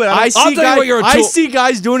 I do it. I tool. see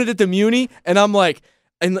guys doing it at the Muni, and I'm like,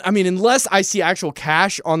 unless I see actual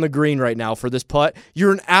cash on the green right now for this putt,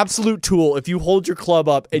 you're an absolute tool if you hold your club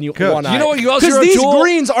up and you one eye. You know what? You also because are a these tool.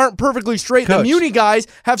 greens aren't perfectly straight. Coach. The Muni guys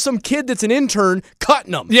have some kid that's an intern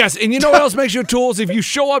cutting them. Yes, and you know what else makes you a tool is if you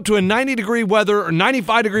show up to a 90-degree weather or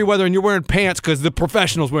 95-degree weather and you're wearing pants because the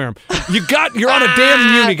professionals wear them. You're on a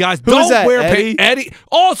damn Muni, guys. Don't that, wear Eddie? pants. Eddie,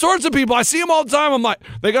 all sorts of people. I see them all the time. I'm like,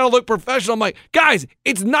 they got to look professional. I'm like, guys,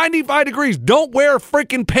 it's 95 degrees. Don't wear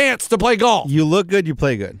freaking pants to play golf. You look good, you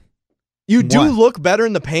play good. You do look better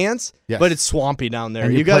in the pants, Yes. but it's swampy down there.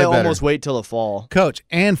 And You you got to play better. almost wait till the fall. Coach,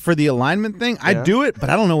 and for the alignment thing, I do it, but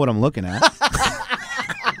I don't know what I'm looking at.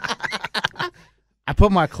 I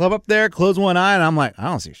put my club up there, close one eye, and I'm like, I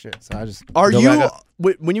don't see shit. So I just Are go you back up.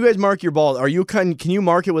 when you guys mark your ball? Are you can you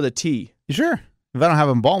mark it with a T? Sure. If I don't have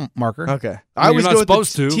a ball marker. Okay, Well, I you're always not go with the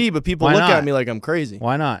supposed to. T, but people Why look not? at me like I'm crazy.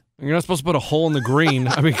 Why not? You're not supposed to put a hole in the green.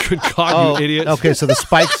 I mean, good God, you idiot. Okay, so the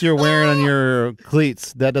spikes you're wearing on your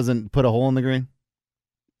cleats, that doesn't put a hole in the green?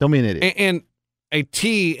 Don't be an idiot. And a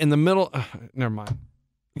T in the middle. Never mind.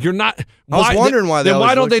 You're not. I was wondering why they Then why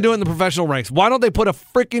always don't they look- do it in the professional ranks? Why don't they put a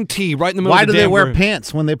freaking T right in the middle Why of do the they damn wear green?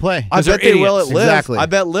 pants when they play? I they're bet they will at idiots. Live. Exactly. I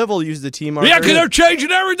bet Live will use the T marker. Yeah, because they're changing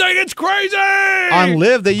everything. It's crazy. On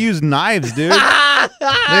Live, they use knives, dude. They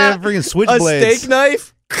have freaking a switchblades. steak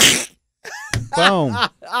knife. Boom.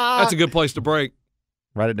 That's a good place to break.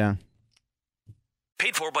 Write it down.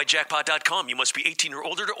 Paid for by Jackpot.com. You must be 18 or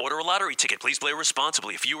older to order a lottery ticket. Please play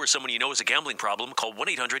responsibly. If you or someone you know has a gambling problem, call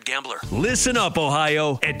 1-800-GAMBLER. Listen up,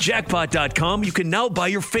 Ohio. At Jackpot.com, you can now buy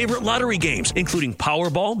your favorite lottery games, including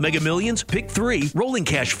Powerball, Mega Millions, Pick 3, Rolling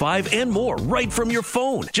Cash 5, and more, right from your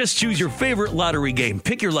phone. Just choose your favorite lottery game,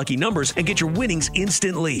 pick your lucky numbers, and get your winnings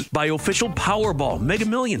instantly. Buy official Powerball, Mega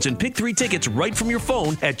Millions, and Pick 3 tickets right from your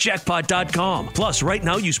phone at Jackpot.com. Plus, right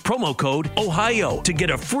now, use promo code OHIO to get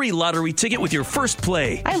a free lottery ticket with your first play.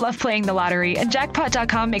 I love playing the lottery, and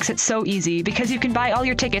Jackpot.com makes it so easy because you can buy all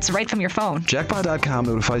your tickets right from your phone. Jackpot.com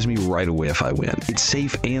notifies me right away if I win. It's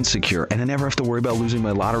safe and secure, and I never have to worry about losing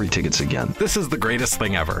my lottery tickets again. This is the greatest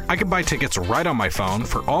thing ever. I can buy tickets right on my phone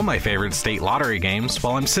for all my favorite state lottery games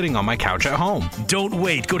while I'm sitting on my couch at home. Don't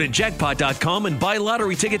wait. Go to Jackpot.com and buy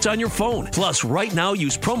lottery tickets on your phone. Plus, right now,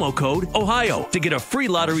 use promo code OHIO to get a free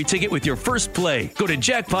lottery ticket with your first play. Go to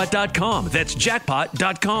Jackpot.com. That's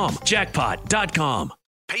Jackpot.com. Jackpot.com.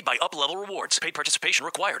 Paid by Up Level Rewards. Paid participation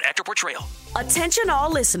required. Actor portrayal. Attention all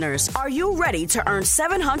listeners, are you ready to earn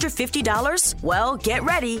 $750? Well, get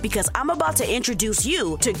ready because I'm about to introduce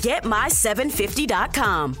you to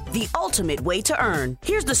GetMy750.com, the ultimate way to earn.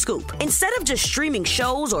 Here's the scoop. Instead of just streaming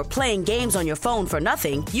shows or playing games on your phone for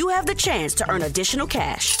nothing, you have the chance to earn additional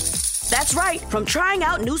cash. That's right. From trying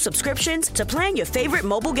out new subscriptions to playing your favorite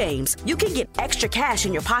mobile games, you can get extra cash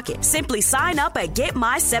in your pocket. Simply sign up at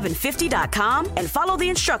GetMy750.com and follow the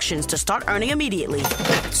instructions to start earning immediately.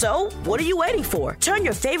 So, what are you waiting for? Turn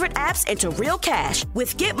your favorite apps into real cash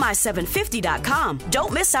with GetMy750.com.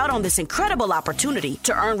 Don't miss out on this incredible opportunity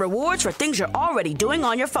to earn rewards for things you're already doing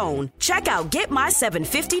on your phone. Check out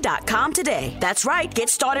GetMy750.com today. That's right. Get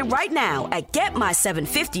started right now at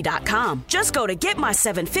GetMy750.com. Just go to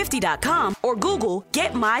GetMy750.com or Google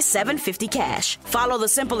Get My 750 Cash. Follow the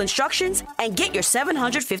simple instructions and get your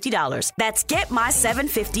 $750. That's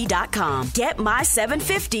GetMy750.com.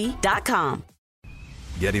 GetMy750.com.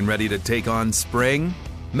 Getting ready to take on spring?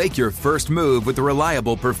 Make your first move with the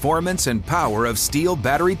reliable performance and power of Steel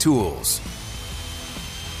battery tools.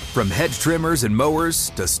 From hedge trimmers and mowers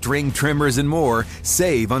to string trimmers and more,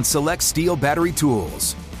 save on select Steel battery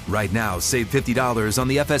tools. Right now, save $50 on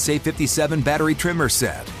the FSA 57 battery trimmer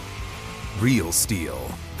set. Real Steel.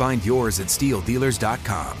 Find yours at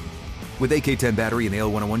SteelDealers.com. With AK-10 battery and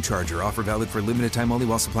AL101 charger. Offer valid for limited time only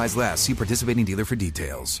while supplies last. See participating dealer for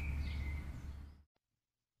details.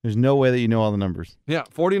 There's no way that you know all the numbers. Yeah,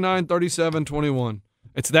 49, 37, 21.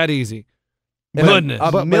 It's that easy. And Goodness.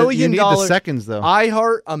 $1 you million need the seconds, though.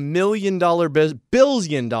 iHeart, $1 million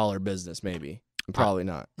billion-dollar business, maybe. Probably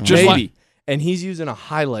not. Just maybe. like- And he's using a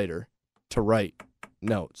highlighter to write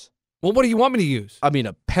notes. Well, what do you want me to use? I mean,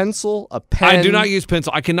 a pencil, a pen. I do not use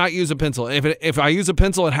pencil. I cannot use a pencil. If I use a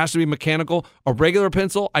pencil, it has to be mechanical. A regular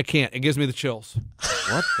pencil, I can't. It gives me the chills.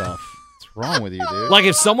 What the what's wrong with you, dude? Like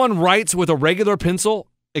if someone writes with a regular pencil,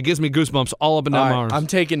 it gives me goosebumps all up and down my arms. I'm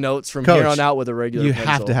taking notes from Coach, here on out with a regular you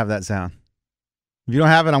pencil. have to have that sound. If you don't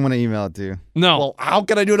have it, I'm going to email it to you. No. Well, how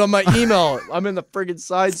can I do it on my email? I'm in the friggin'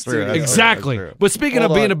 side studio. Exactly. But speaking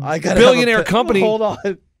Hold of being on. I a gotta billionaire have a pen. company, Hold on.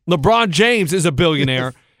 LeBron James is a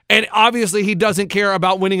billionaire, and obviously he doesn't care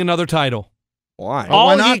about winning another title. Why? All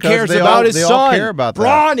Why not? he cares They about all- his they all son, care about that.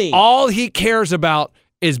 Bronny. All he cares about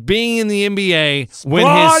is being in the NBA when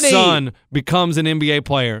his son becomes an NBA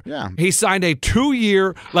player. Yeah. He signed a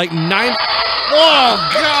 2-year, like 9.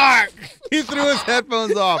 Oh, God. He threw his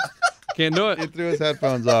headphones off. Can't do it. He threw his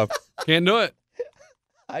headphones off. Can't do it.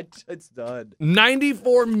 It's done.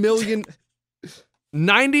 $94 million.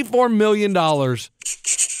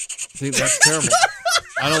 See, that's terrible.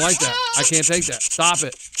 I don't like that. I can't take that. Stop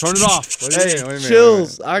it. Turn it off.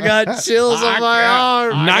 Chills. I got chills on my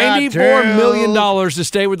arm. $94 million to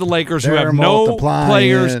stay with the Lakers, who They're have no multiplying.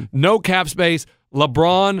 players, no cap space.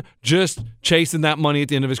 LeBron just chasing that money at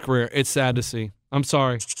the end of his career. It's sad to see. I'm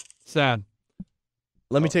sorry. Sad.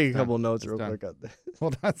 Let me take a couple of notes real quick on this.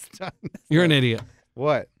 Well, that's done. You're an idiot.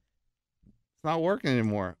 What? It's not working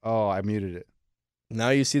anymore. Oh, I muted it. Now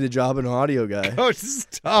you see the job in audio guy. Coach, this is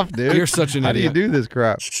tough, dude. You're such an idiot. How do you do this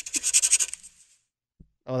crap?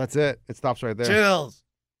 Oh, that's it. It stops right there. Chills.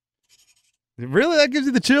 Really? That gives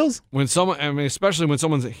you the chills? When someone, I mean, especially when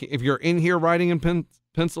someone's, if you're in here writing in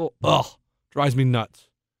pencil, drives me nuts.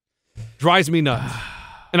 Drives me nuts.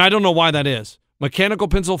 And I don't know why that is. Mechanical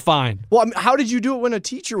pencil, fine. Well, I mean, how did you do it when a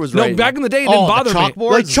teacher was writing? No, back in the day, it didn't bother me. Like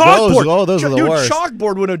chalkboard. Those are the Dude, worst.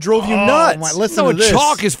 chalkboard would have drove you nuts. Listen to this.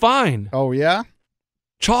 Chalk is fine. Oh, yeah?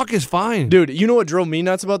 Chalk is fine. Dude, you know what drove me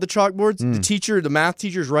nuts about the chalkboards? The math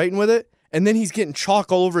teacher's writing with it, and then he's getting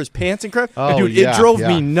chalk all over his pants and crap. Oh, Dude, yeah, it drove yeah.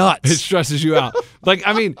 me nuts. It stresses you out. Like,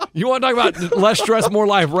 I mean, you want to talk about less stress, more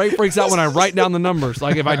life. Ray freaks out when I write down the numbers.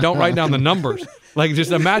 Like, if I don't write down the numbers. Like,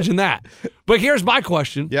 just imagine that. But here's my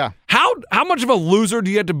question. Yeah. How much of a loser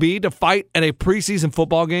do you have to be to fight at a preseason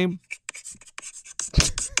football game?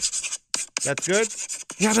 That's good?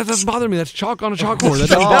 Yeah, that doesn't bother me. That's chalk on a chalkboard. That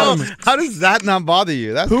doesn't bother me. How does that not bother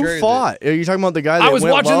you? That's Who crazy. fought? Are you talking about the guy that I was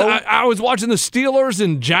went watching. low? I was watching the Steelers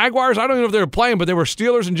and Jaguars. I don't even know if they were playing, but they were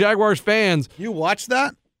Steelers and Jaguars fans. You watched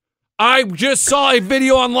that? I just saw a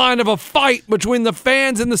video online of a fight between the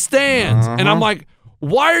fans in the stands, and I'm like,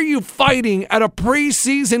 why are you fighting at a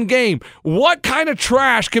preseason game? What kind of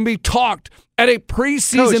trash can be talked at a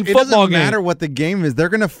preseason Coach, football it doesn't game? matter what the game is. They're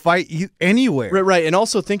going to fight you anywhere. Right. And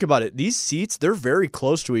also think about it. These seats, they're very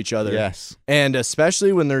close to each other. Yes. And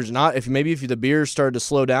especially when there's not, if the beers started to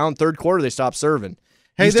slow down, third quarter, they stop serving.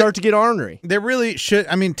 Hey, You start to get ornery. They really should.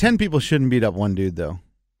 I mean, 10 people shouldn't beat up one dude, though.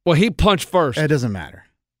 Well, he punched first. It doesn't matter.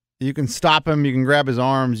 You can stop him. You can grab his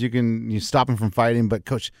arms. You stop him from fighting. But,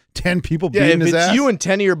 Coach, 10 people Yeah, beating if his it's ass? you and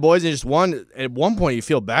 10 of your boys and just one, at one point you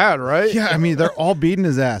feel bad, right? Yeah, I mean, they're all beating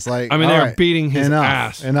his ass. Like, I mean, all they're right, beating his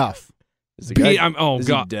ass. Enough. Is the guy, is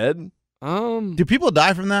he God. dead? Do people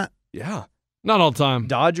die from that? Yeah. Not all the time.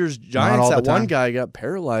 Dodgers, all Giants, the that one time. guy got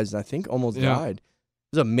paralyzed and I think almost Yeah. died.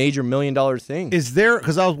 It was a major $1 million thing. Is there,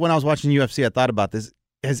 because when I was watching UFC, I thought about this.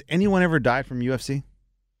 Has anyone ever died from UFC?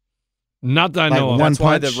 Not that I Like know of. one That's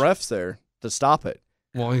why the punch? ref's there to stop it.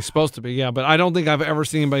 Well, he's supposed to be, yeah, but I don't think I've ever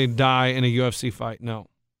seen anybody die in a UFC fight. No,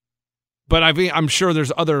 but I'm sure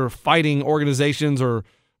there's other fighting organizations or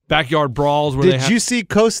backyard brawls where Did you see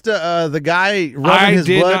Costa, the guy rubbing his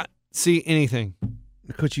did blood? not see anything.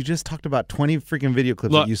 Coach, you just talked about 20 freaking video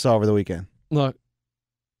clips Look. that you saw over the weekend. Look,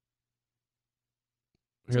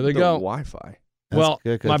 here they The go. Wi-Fi. That's Well,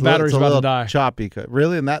 good, 'cause my it's battery's a about to little die. Choppy,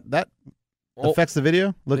 really, and that Oh. affects the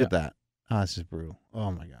video. Look Yeah. at that. Oh, it's just brutal.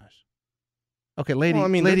 Oh my gosh. Okay, lady, Well, I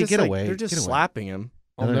mean, lady, they're just get like- away. They're just Get away. slapping him.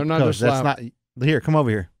 Oh, they're not Coach, just that's slapping. not. Here, come over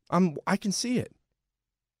here. I can see it.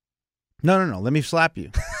 No. Let me slap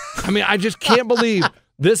you. I mean, I just can't believe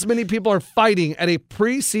this many people are fighting at a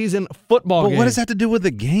preseason football But game. what does that have to do with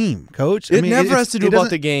the game, Coach? It never has to do about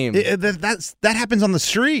the game. That happens on the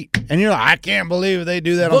street, and you're like, I can't believe they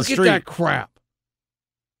do that on the Look street. at that crap.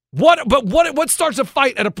 What starts a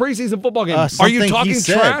fight at a preseason football game? Are you Something talking he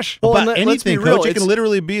said trash? Well, about let's be anything, real, Coach? It it's- can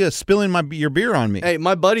literally be a spilling your beer on me. Hey,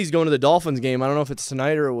 my buddy's going to the Dolphins game. I don't know if it's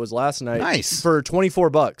tonight or it was last night. Nice. For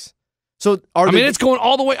 $24. So It's going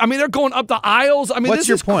all the way. I mean, they're going up the aisles. I mean, What's this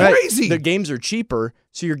your is point? crazy. The games are cheaper,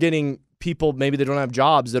 so you're getting people maybe they don't have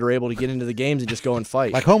jobs that are able to get into the games and just go and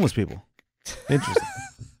fight. Like homeless people. Interesting.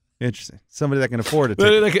 Interesting. Somebody that can afford a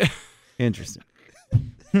ticket. Interesting.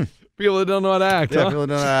 People that don't know how to act. Yeah, huh? people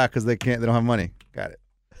don't because they don't have money. Got it.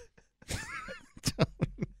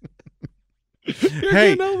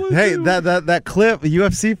 hey, that clip, the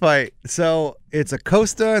UFC fight. So it's a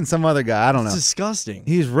Costa and some other guy. I don't know. It's disgusting.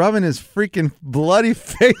 He's rubbing his freaking bloody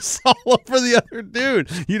face all over the other dude.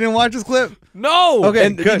 You didn't watch this clip? No. Okay,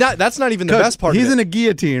 And good. that's not even the Coach, best part He's of it. in a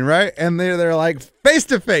guillotine, right? And they're like face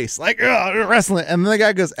to face, like wrestling. And then the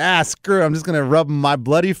guy goes, screw it, I'm just gonna rub my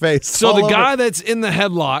bloody face. So all the over. guy that's in the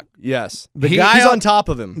headlock. Yes. The guy he's on top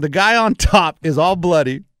of him. The guy on top is all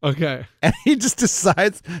bloody. Okay. And he just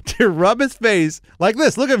decides to rub his face like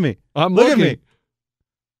this. Look at me. I'm Look looking. at me.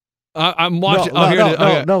 I'm watching.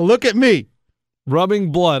 No, look at me.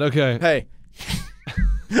 Rubbing blood. Okay. Hey.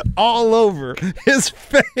 All over his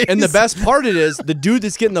face. And the best part is the dude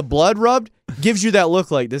that's getting the blood rubbed gives you that look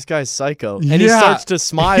like this guy's psycho. And he starts to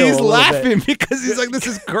smile. He's a little laughing bit. because he's like, this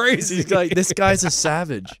is crazy. He's like, this guy's a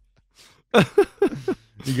savage.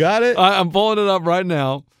 You got it? I'm pulling it up right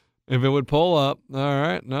now. If it would pull up. All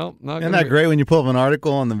right. No, not Isn't that great when you pull up an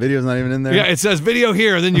article and the video's not even in there? Yeah, it says video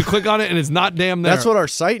here, and then you click on it, and it's not damn there. That's what our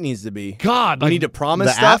site needs to be. God. We need to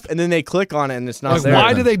promise stuff, and then they click on it, and it's not like, there.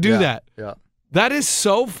 why do they do that? Yeah. That is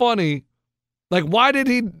so funny. Like, why did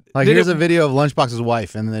he? Like, here's a video of Lunchbox's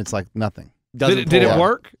wife, and then it's like nothing. Did it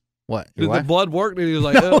work? What? Did the blood work? Did he was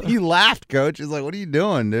like, no, he laughed, Coach. He's like, what are you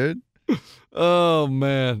doing, dude? Oh,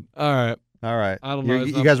 man. All right. I don't know.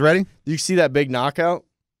 You guys ready? You see that big knockout?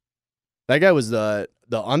 That guy was the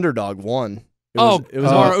underdog one. It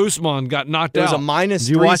was Usman got knocked out. It was out. a minus.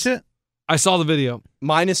 Did you watch it? I saw the video.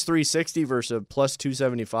 Minus 360 versus a plus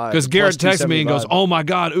 275. Because Garrett texted me and goes, "Oh my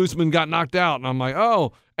God, Usman got knocked out," and I'm like,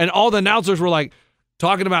 "Oh!" And all the announcers were like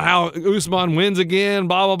talking about how Usman wins again,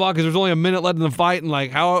 blah blah blah. Because there's only a minute left in the fight, and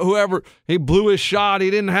like how whoever he blew his shot, he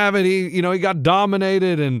didn't have it. He got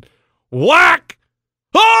dominated and whack.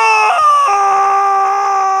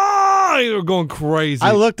 They were going crazy.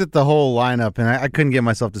 I looked at the whole lineup, and I couldn't get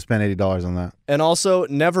myself to spend $80 on that. And also,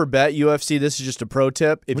 never bet UFC. This is just a pro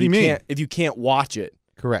tip. What do you mean? If you can't watch it.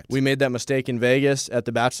 Correct. We made that mistake in Vegas at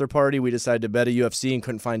the bachelor party. We decided to bet a UFC and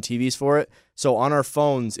couldn't find TVs for it. So on our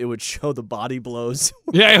phones, it would show the body blows.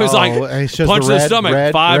 Yeah, it was like punch to the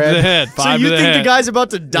stomach, 5 to the head, 5 to the head. So you think the guy's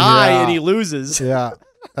about to die and he loses. Yeah,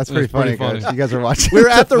 that's pretty funny, guys. You guys are watching. We were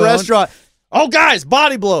at the restaurant. Oh, guys,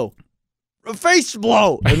 body blow. A face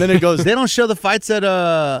blow. And then it goes. They don't show the fights at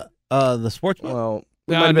the sports bar.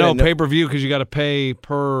 Well, no pay-per-view because you got to pay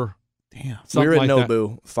per. Damn. We're at like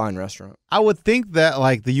Nobu, fine restaurant. I would think that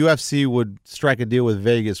like the UFC would strike a deal with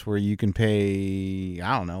Vegas where you can pay.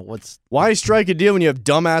 I don't know why strike a deal when you have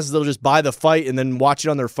dumbasses that'll just buy the fight and then watch it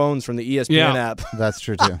on their phones from the ESPN app. That's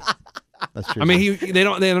true too. That's true. I mean,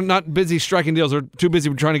 they're not busy striking deals. They're too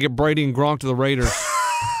busy trying to get Brady and Gronk to the Raiders.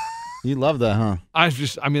 You love that, huh?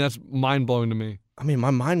 That's mind blowing to me. I mean,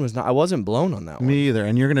 my mind was not. I wasn't blown on that one. Me either.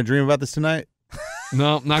 And you're gonna dream about this tonight?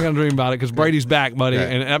 No, I'm not going to dream about it because Brady's back, buddy.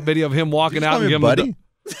 Okay. And that video of him walking out and giving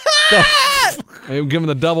him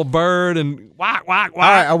the double bird and whack, whack, whack.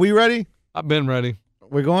 All right, are we ready? I've been ready.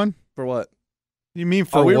 We're going? For what? You mean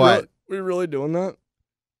for what? Are we really doing that?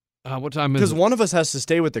 What time is it? Because one of us has to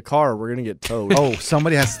stay with the car. We're going to get towed. Oh,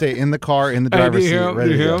 somebody has to stay in the car in the driver's seat.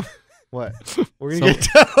 Ready to go. What? We're going to get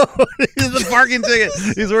towed. He's the parking ticket.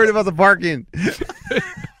 He's worried about the parking.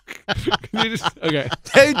 Okay.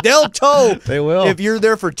 They'll tow. They will. If you're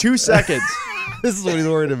there for 2 seconds. This is what he's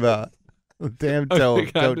worried about. The damn tow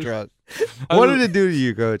truck. What did it do to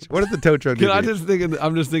you, Coach? What did the tow truck do to you?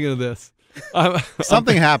 I'm just thinking of this.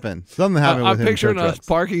 Something happened. Something happened with him. I'm picturing us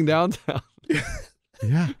parking downtown.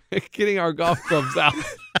 Yeah. Getting our golf clubs out.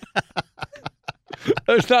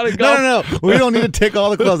 There's not a golf. No. We don't need to take all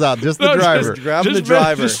the clubs out. Just the driver. Just grab the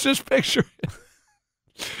driver. Just picture it.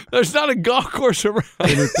 There's not a golf course around.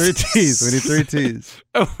 We need 3 tees. We need 3 tees.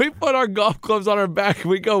 If we put our golf clubs on our back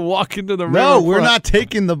and we go walk into the river. No, we're not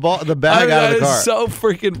taking the bag out of the car. That is so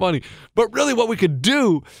freaking funny. But really what we could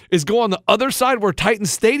do is go on the other side where Titan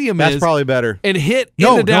Stadium is. That's probably better. And hit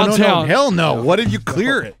into downtown. No. Hell no. What did you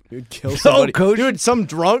clear it? You'd kill somebody. Coach. Dude, some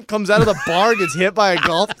drunk comes out of the bar and gets hit by a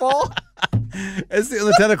golf ball. It's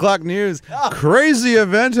the 10 o'clock news. Crazy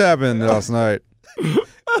event happened last night.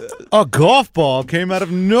 A golf ball came out of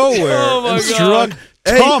nowhere and struck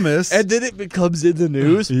Thomas. And then it becomes in the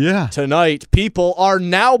news. Yeah. Tonight, people are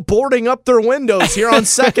now boarding up their windows here on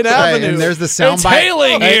 2nd Avenue. And there's the soundbite. It's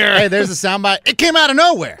hailing here. Hey, there's the soundbite. It came out of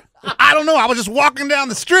nowhere. I don't know. I was just walking down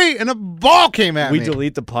the street and a ball came at me. We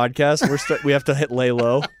delete the podcast. We have to hit lay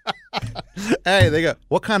low. Hey, they go,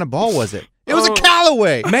 what kind of ball was it? It was a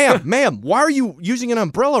Callaway. Ma'am, why are you using an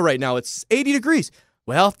umbrella right now? It's 80 degrees.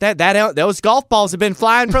 Well, those golf balls have been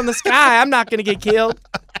flying from the sky. I'm not going to get killed.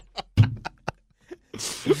 All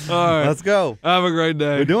right. Let's go. Have a great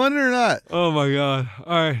day. We're doing it or not? Oh, my God.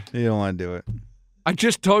 All right. You don't want to do it. I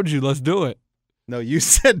just told you, let's do it. No, you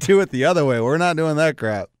said do it the other way. We're not doing that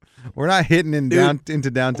crap. We're not hitting into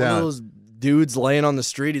downtown. One of those dudes laying on the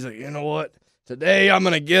street, he's like, you know what? Today I'm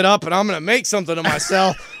going to get up and I'm going to make something of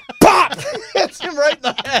myself. Pop! Hits him right in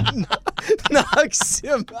the head. Knocks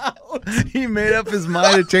him out. He made up his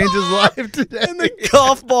mind to change his life today. And the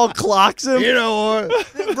golf ball clocks him. You know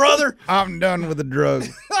what? Brother. I'm done with the drugs.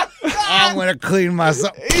 I'm going to clean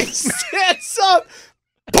myself. He stands up.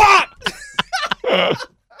 Pop!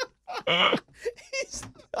 He's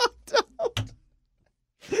knocked out.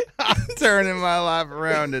 turning my life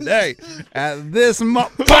around today. At this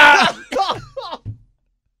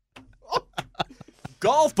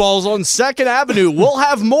Golf balls on 2nd Avenue. We'll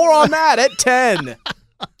have more on that at 10.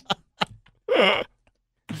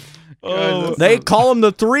 They call them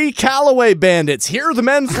the 3 Callaway Bandits. Here are the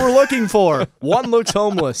men we're looking for. One looks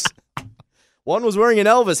homeless. One was wearing an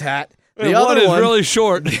Elvis hat. The other one is really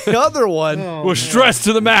short. The other one was stressed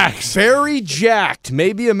to the max. Very jacked.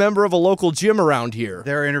 Maybe a member of a local gym around here.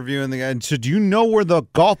 They're interviewing the guy. So do you know where the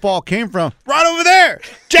golf ball came from? Right over there.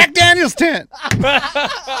 Jack Daniels' tent.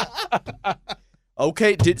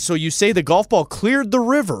 Okay, so you say the golf ball cleared the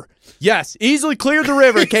river. Yes, easily cleared the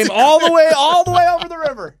river. It came all the way over the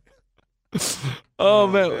river. Oh,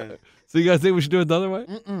 man. So you guys think we should do it the other way?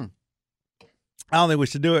 I don't think we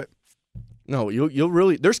should do it. No, you'll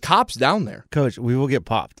really. There's cops down there, Coach. We will get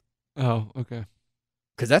popped. Oh, okay.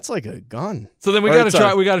 Because that's like a gun. So then we got to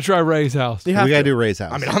try. We got to try Ray's house. We got to do Ray's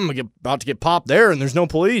house. I mean, I'm about to get popped there, and there's no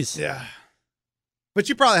police. Yeah. But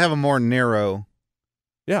you probably have a more narrow.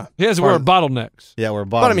 Yeah. He has to wear bottlenecks. Yeah, we're bottlenecks.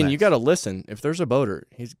 But I mean, you got to listen. If there's a boater,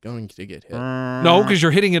 he's going to get hit. No, because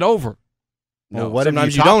you're hitting it over. No, what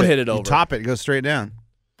sometimes if you don't hit it over. You top it, it goes straight down.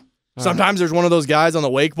 Sometimes there's one of those guys on the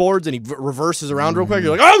wakeboards, and he reverses around real quick.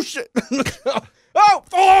 You're like, oh, shit. Oh,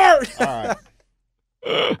 4! All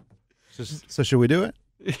right. So should we do it?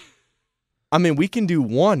 I mean, we can do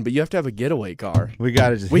one, but you have to have a getaway car. We got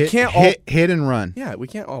to just hit and run. Yeah, we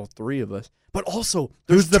can't all 3 of us. But also,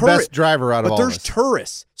 who's the best driver out of all But of there's us?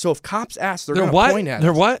 tourists. So if cops ask, they're going to what? point at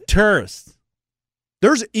They're us. what? Tourists.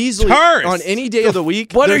 There's easily, Tourists. on any day of the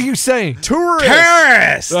week. What are you saying? Tourists.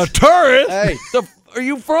 Tourists. A tourist? Hey. Are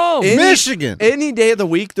you from? Michigan. Any day of the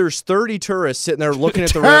week, there's 30 tourists sitting there looking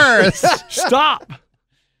at the Tourists. river. Stop.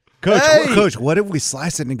 Coach, what if we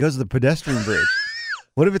slice it and it goes to the pedestrian bridge?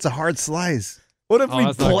 What if it's a hard slice? What if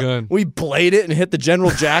that's not good. we blade it and hit the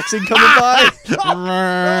General Jackson coming by?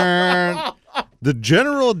 The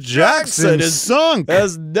General Jackson sunk.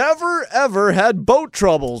 Has never, ever had boat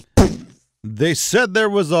troubles. They said there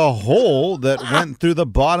was a hole that went through the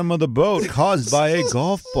bottom of the boat caused by a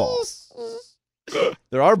golf ball.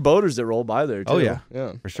 There are boaters that roll by there, too. Oh, yeah.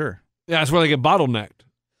 Yeah. For sure. Yeah, that's where they get bottlenecked.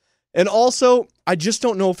 And also, I just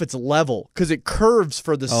don't know if it's level because it curves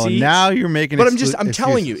for the Oh, seats. now you're making But I'm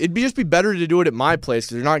telling you, it'd just be better to do it at my place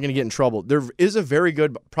because you're not going to get in trouble. There is a very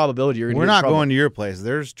good probability you're going to get in trouble. We're not going to your place.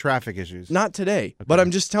 There's traffic issues. Not today. Okay. But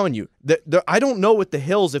I'm just telling you, that I don't know with the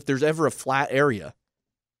hills if there's ever a flat area.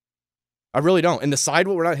 I really don't. And the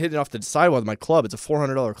sidewalk, we're not hitting off the sidewalk with my club. It's a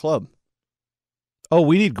 $400 club. Oh,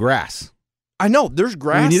 we need grass. I know. There's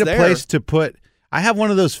grass We need there. a place to put. I have one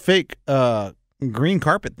of those fake green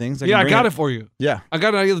carpet things. I got it for you. Yeah. I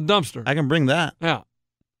got it out of the dumpster. I can bring that. Yeah.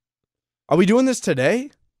 Are we doing this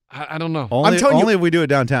today? I don't know. Only, I'm telling you, if we do it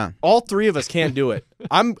downtown. All 3 of us can't do it.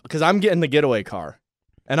 Because I'm getting the getaway car.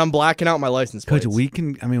 And I'm blacking out my license plates. Coach, we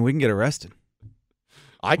can get arrested.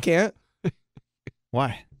 I can't.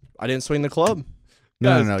 Why? I didn't swing the club.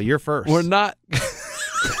 No. You're first. We're not.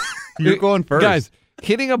 You're going first. Guys,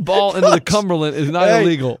 hitting a ball into the Cumberland is not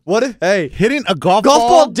illegal. What if, hitting a golf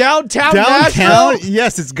ball downtown Nashville?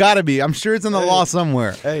 Yes, it's got to be. I'm sure it's in the law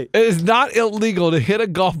somewhere. Hey, it is not illegal to hit a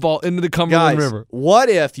golf ball into the Cumberland guys, River. What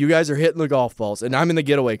if you guys are hitting the golf balls and I'm in the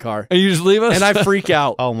getaway car and you just leave us? and I freak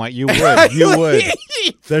out? Oh my, you would. You would.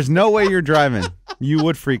 There's no way you're driving. You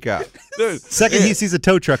would freak out. Dude, Second he sees a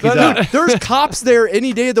tow truck, he's out. There's cops there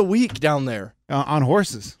any day of the week down there. On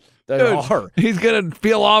horses. They are. He's going to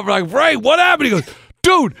peel off like, Ray, what happened? He goes,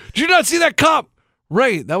 dude, did you not see that cop?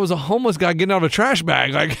 Ray, that was a homeless guy getting out of a trash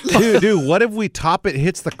bag. Like, dude, what if we top it,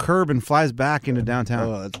 hits the curb, and flies back into downtown?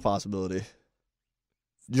 Oh, that's a possibility.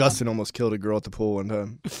 Justin almost killed a girl at the pool one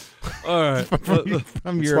time. All right. That's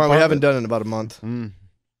why we haven't done it in about a month.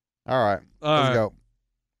 All right. Let's go.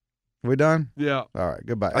 We done? Yeah. All right.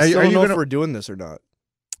 Goodbye. I still don't know if we're doing this or not.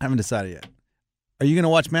 I haven't decided yet. Are you going to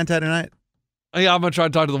watch Manti tonight? Yeah, I'm going to try to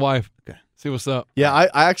talk to the wife. Okay. See what's up. Yeah, I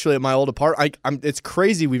actually, at my old apartment, it's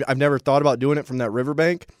crazy. I've never thought about doing it from that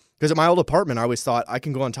riverbank because at my old apartment, I always thought I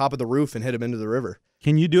can go on top of the roof and hit him into the river.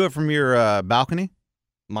 Can you do it from your balcony?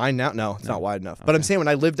 Mine now? No, it's not wide enough. Okay. But I'm saying when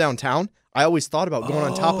I lived downtown, I always thought about going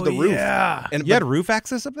on top of the roof. Yeah. And you had roof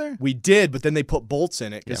access up there? We did, but then they put bolts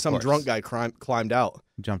in it because some drunk guy climbed out.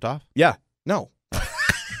 Jumped off? Yeah. No.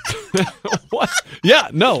 What? Yeah,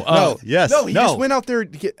 no. No, yes. No, he just went out there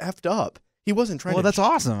to get effed up. He wasn't trying to. Well, that's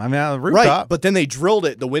awesome. I mean, on the rooftop. rooftop. Right, but then they drilled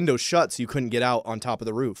it, the window shut, so you couldn't get out on top of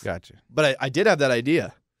the roof. Gotcha. But I did have that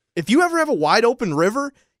idea. If you ever have a wide open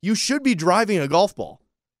river, you should be driving a golf ball.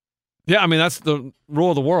 Yeah, I mean, that's the rule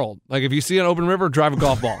of the world. Like, if you see an open river, drive a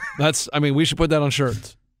golf ball. We should put that on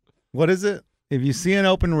shirts. What is it? If you see an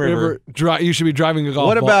open river, you should be driving a golf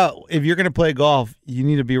What ball. about if you're going to play golf, you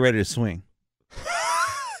need to be ready to swing.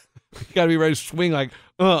 You got to be ready to swing like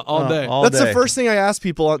all day. That's the first thing I ask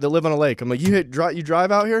people that live on a lake. I'm like, you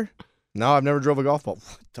drive out here? No, I've never drove a golf ball.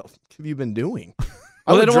 What the fuck have you been doing?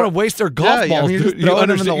 Well, they don't want to waste their golf balls. you're just dude. throwing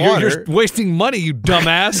them in the water. You're wasting money, you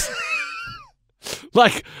dumbass.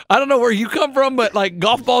 Like, I don't know where you come from, but like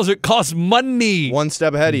golf balls, it costs money. One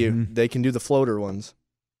step ahead of you. They can do the floater ones.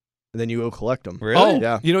 And then you go collect them. Really? Oh,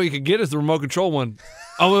 yeah. You know what you could get is the remote control one.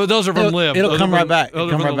 Oh, well, those are from Live. It'll Those come are right from- back. those It'll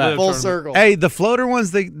are come from right the back. Live Full tournament. circle. Hey, the floater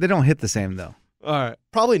ones, they don't hit the same, though. All right.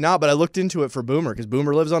 Probably not, but I looked into it for Boomer because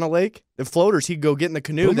Boomer lives on a lake. The floaters, he'd go get in the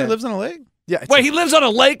canoe. Boomer lives on a lake? Yeah. Wait, he lives on a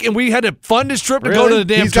lake, and we had to fund his trip to Really? go to the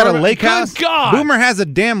damn He's got a tournament? lake Good house? God. Boomer has a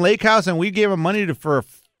damn lake house, and we gave him money for a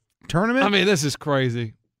tournament? I mean, this is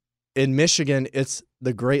crazy. In Michigan, it's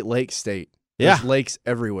the Great Lakes state. Yeah. There's lakes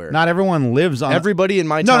everywhere. Not everyone lives on Everybody in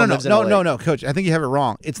my town lives in a lake. No, Coach. I think you have it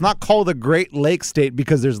wrong. It's not called the Great Lakes State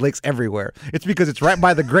because there's lakes everywhere. It's because it's right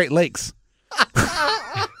by the Great Lakes.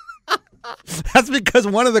 That's because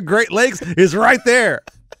one of the Great Lakes is right there.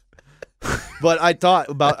 But I thought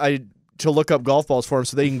to look up golf balls for him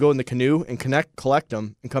so they can go in the canoe and collect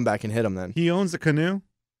them and come back and hit them then. He owns the canoe?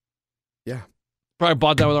 Yeah. Probably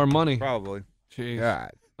bought that with our money. Probably. Jeez.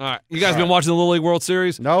 God. All right. You guys been watching the Little League World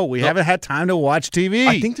Series? No, we haven't had time to watch TV.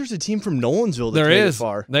 I think there's a team from Nolensville that There made is. it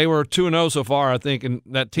far. They were 2-0 so far, I think, and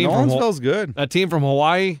that team Nolensville's good. That team from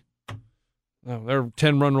Hawaii, they're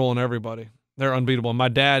 10-run rolling everybody. They're unbeatable. And my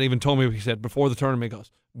dad even told me, he said before the tournament, he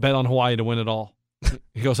goes, bet on Hawaii to win it all.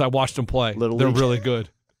 He goes, I watched them play. They're League. really good.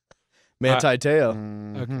 Manti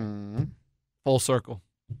Te'o. Okay. Full circle.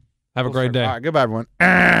 Have a great day. All right, goodbye, everyone.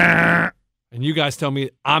 And you guys tell me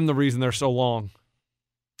I'm the reason they're so long.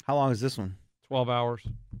 How long is this one? 12 hours.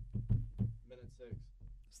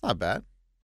 It's not bad.